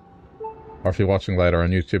hours. Or if you're watching later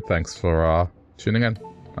on YouTube, thanks for tuning in.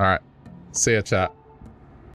 Alright, see ya chat.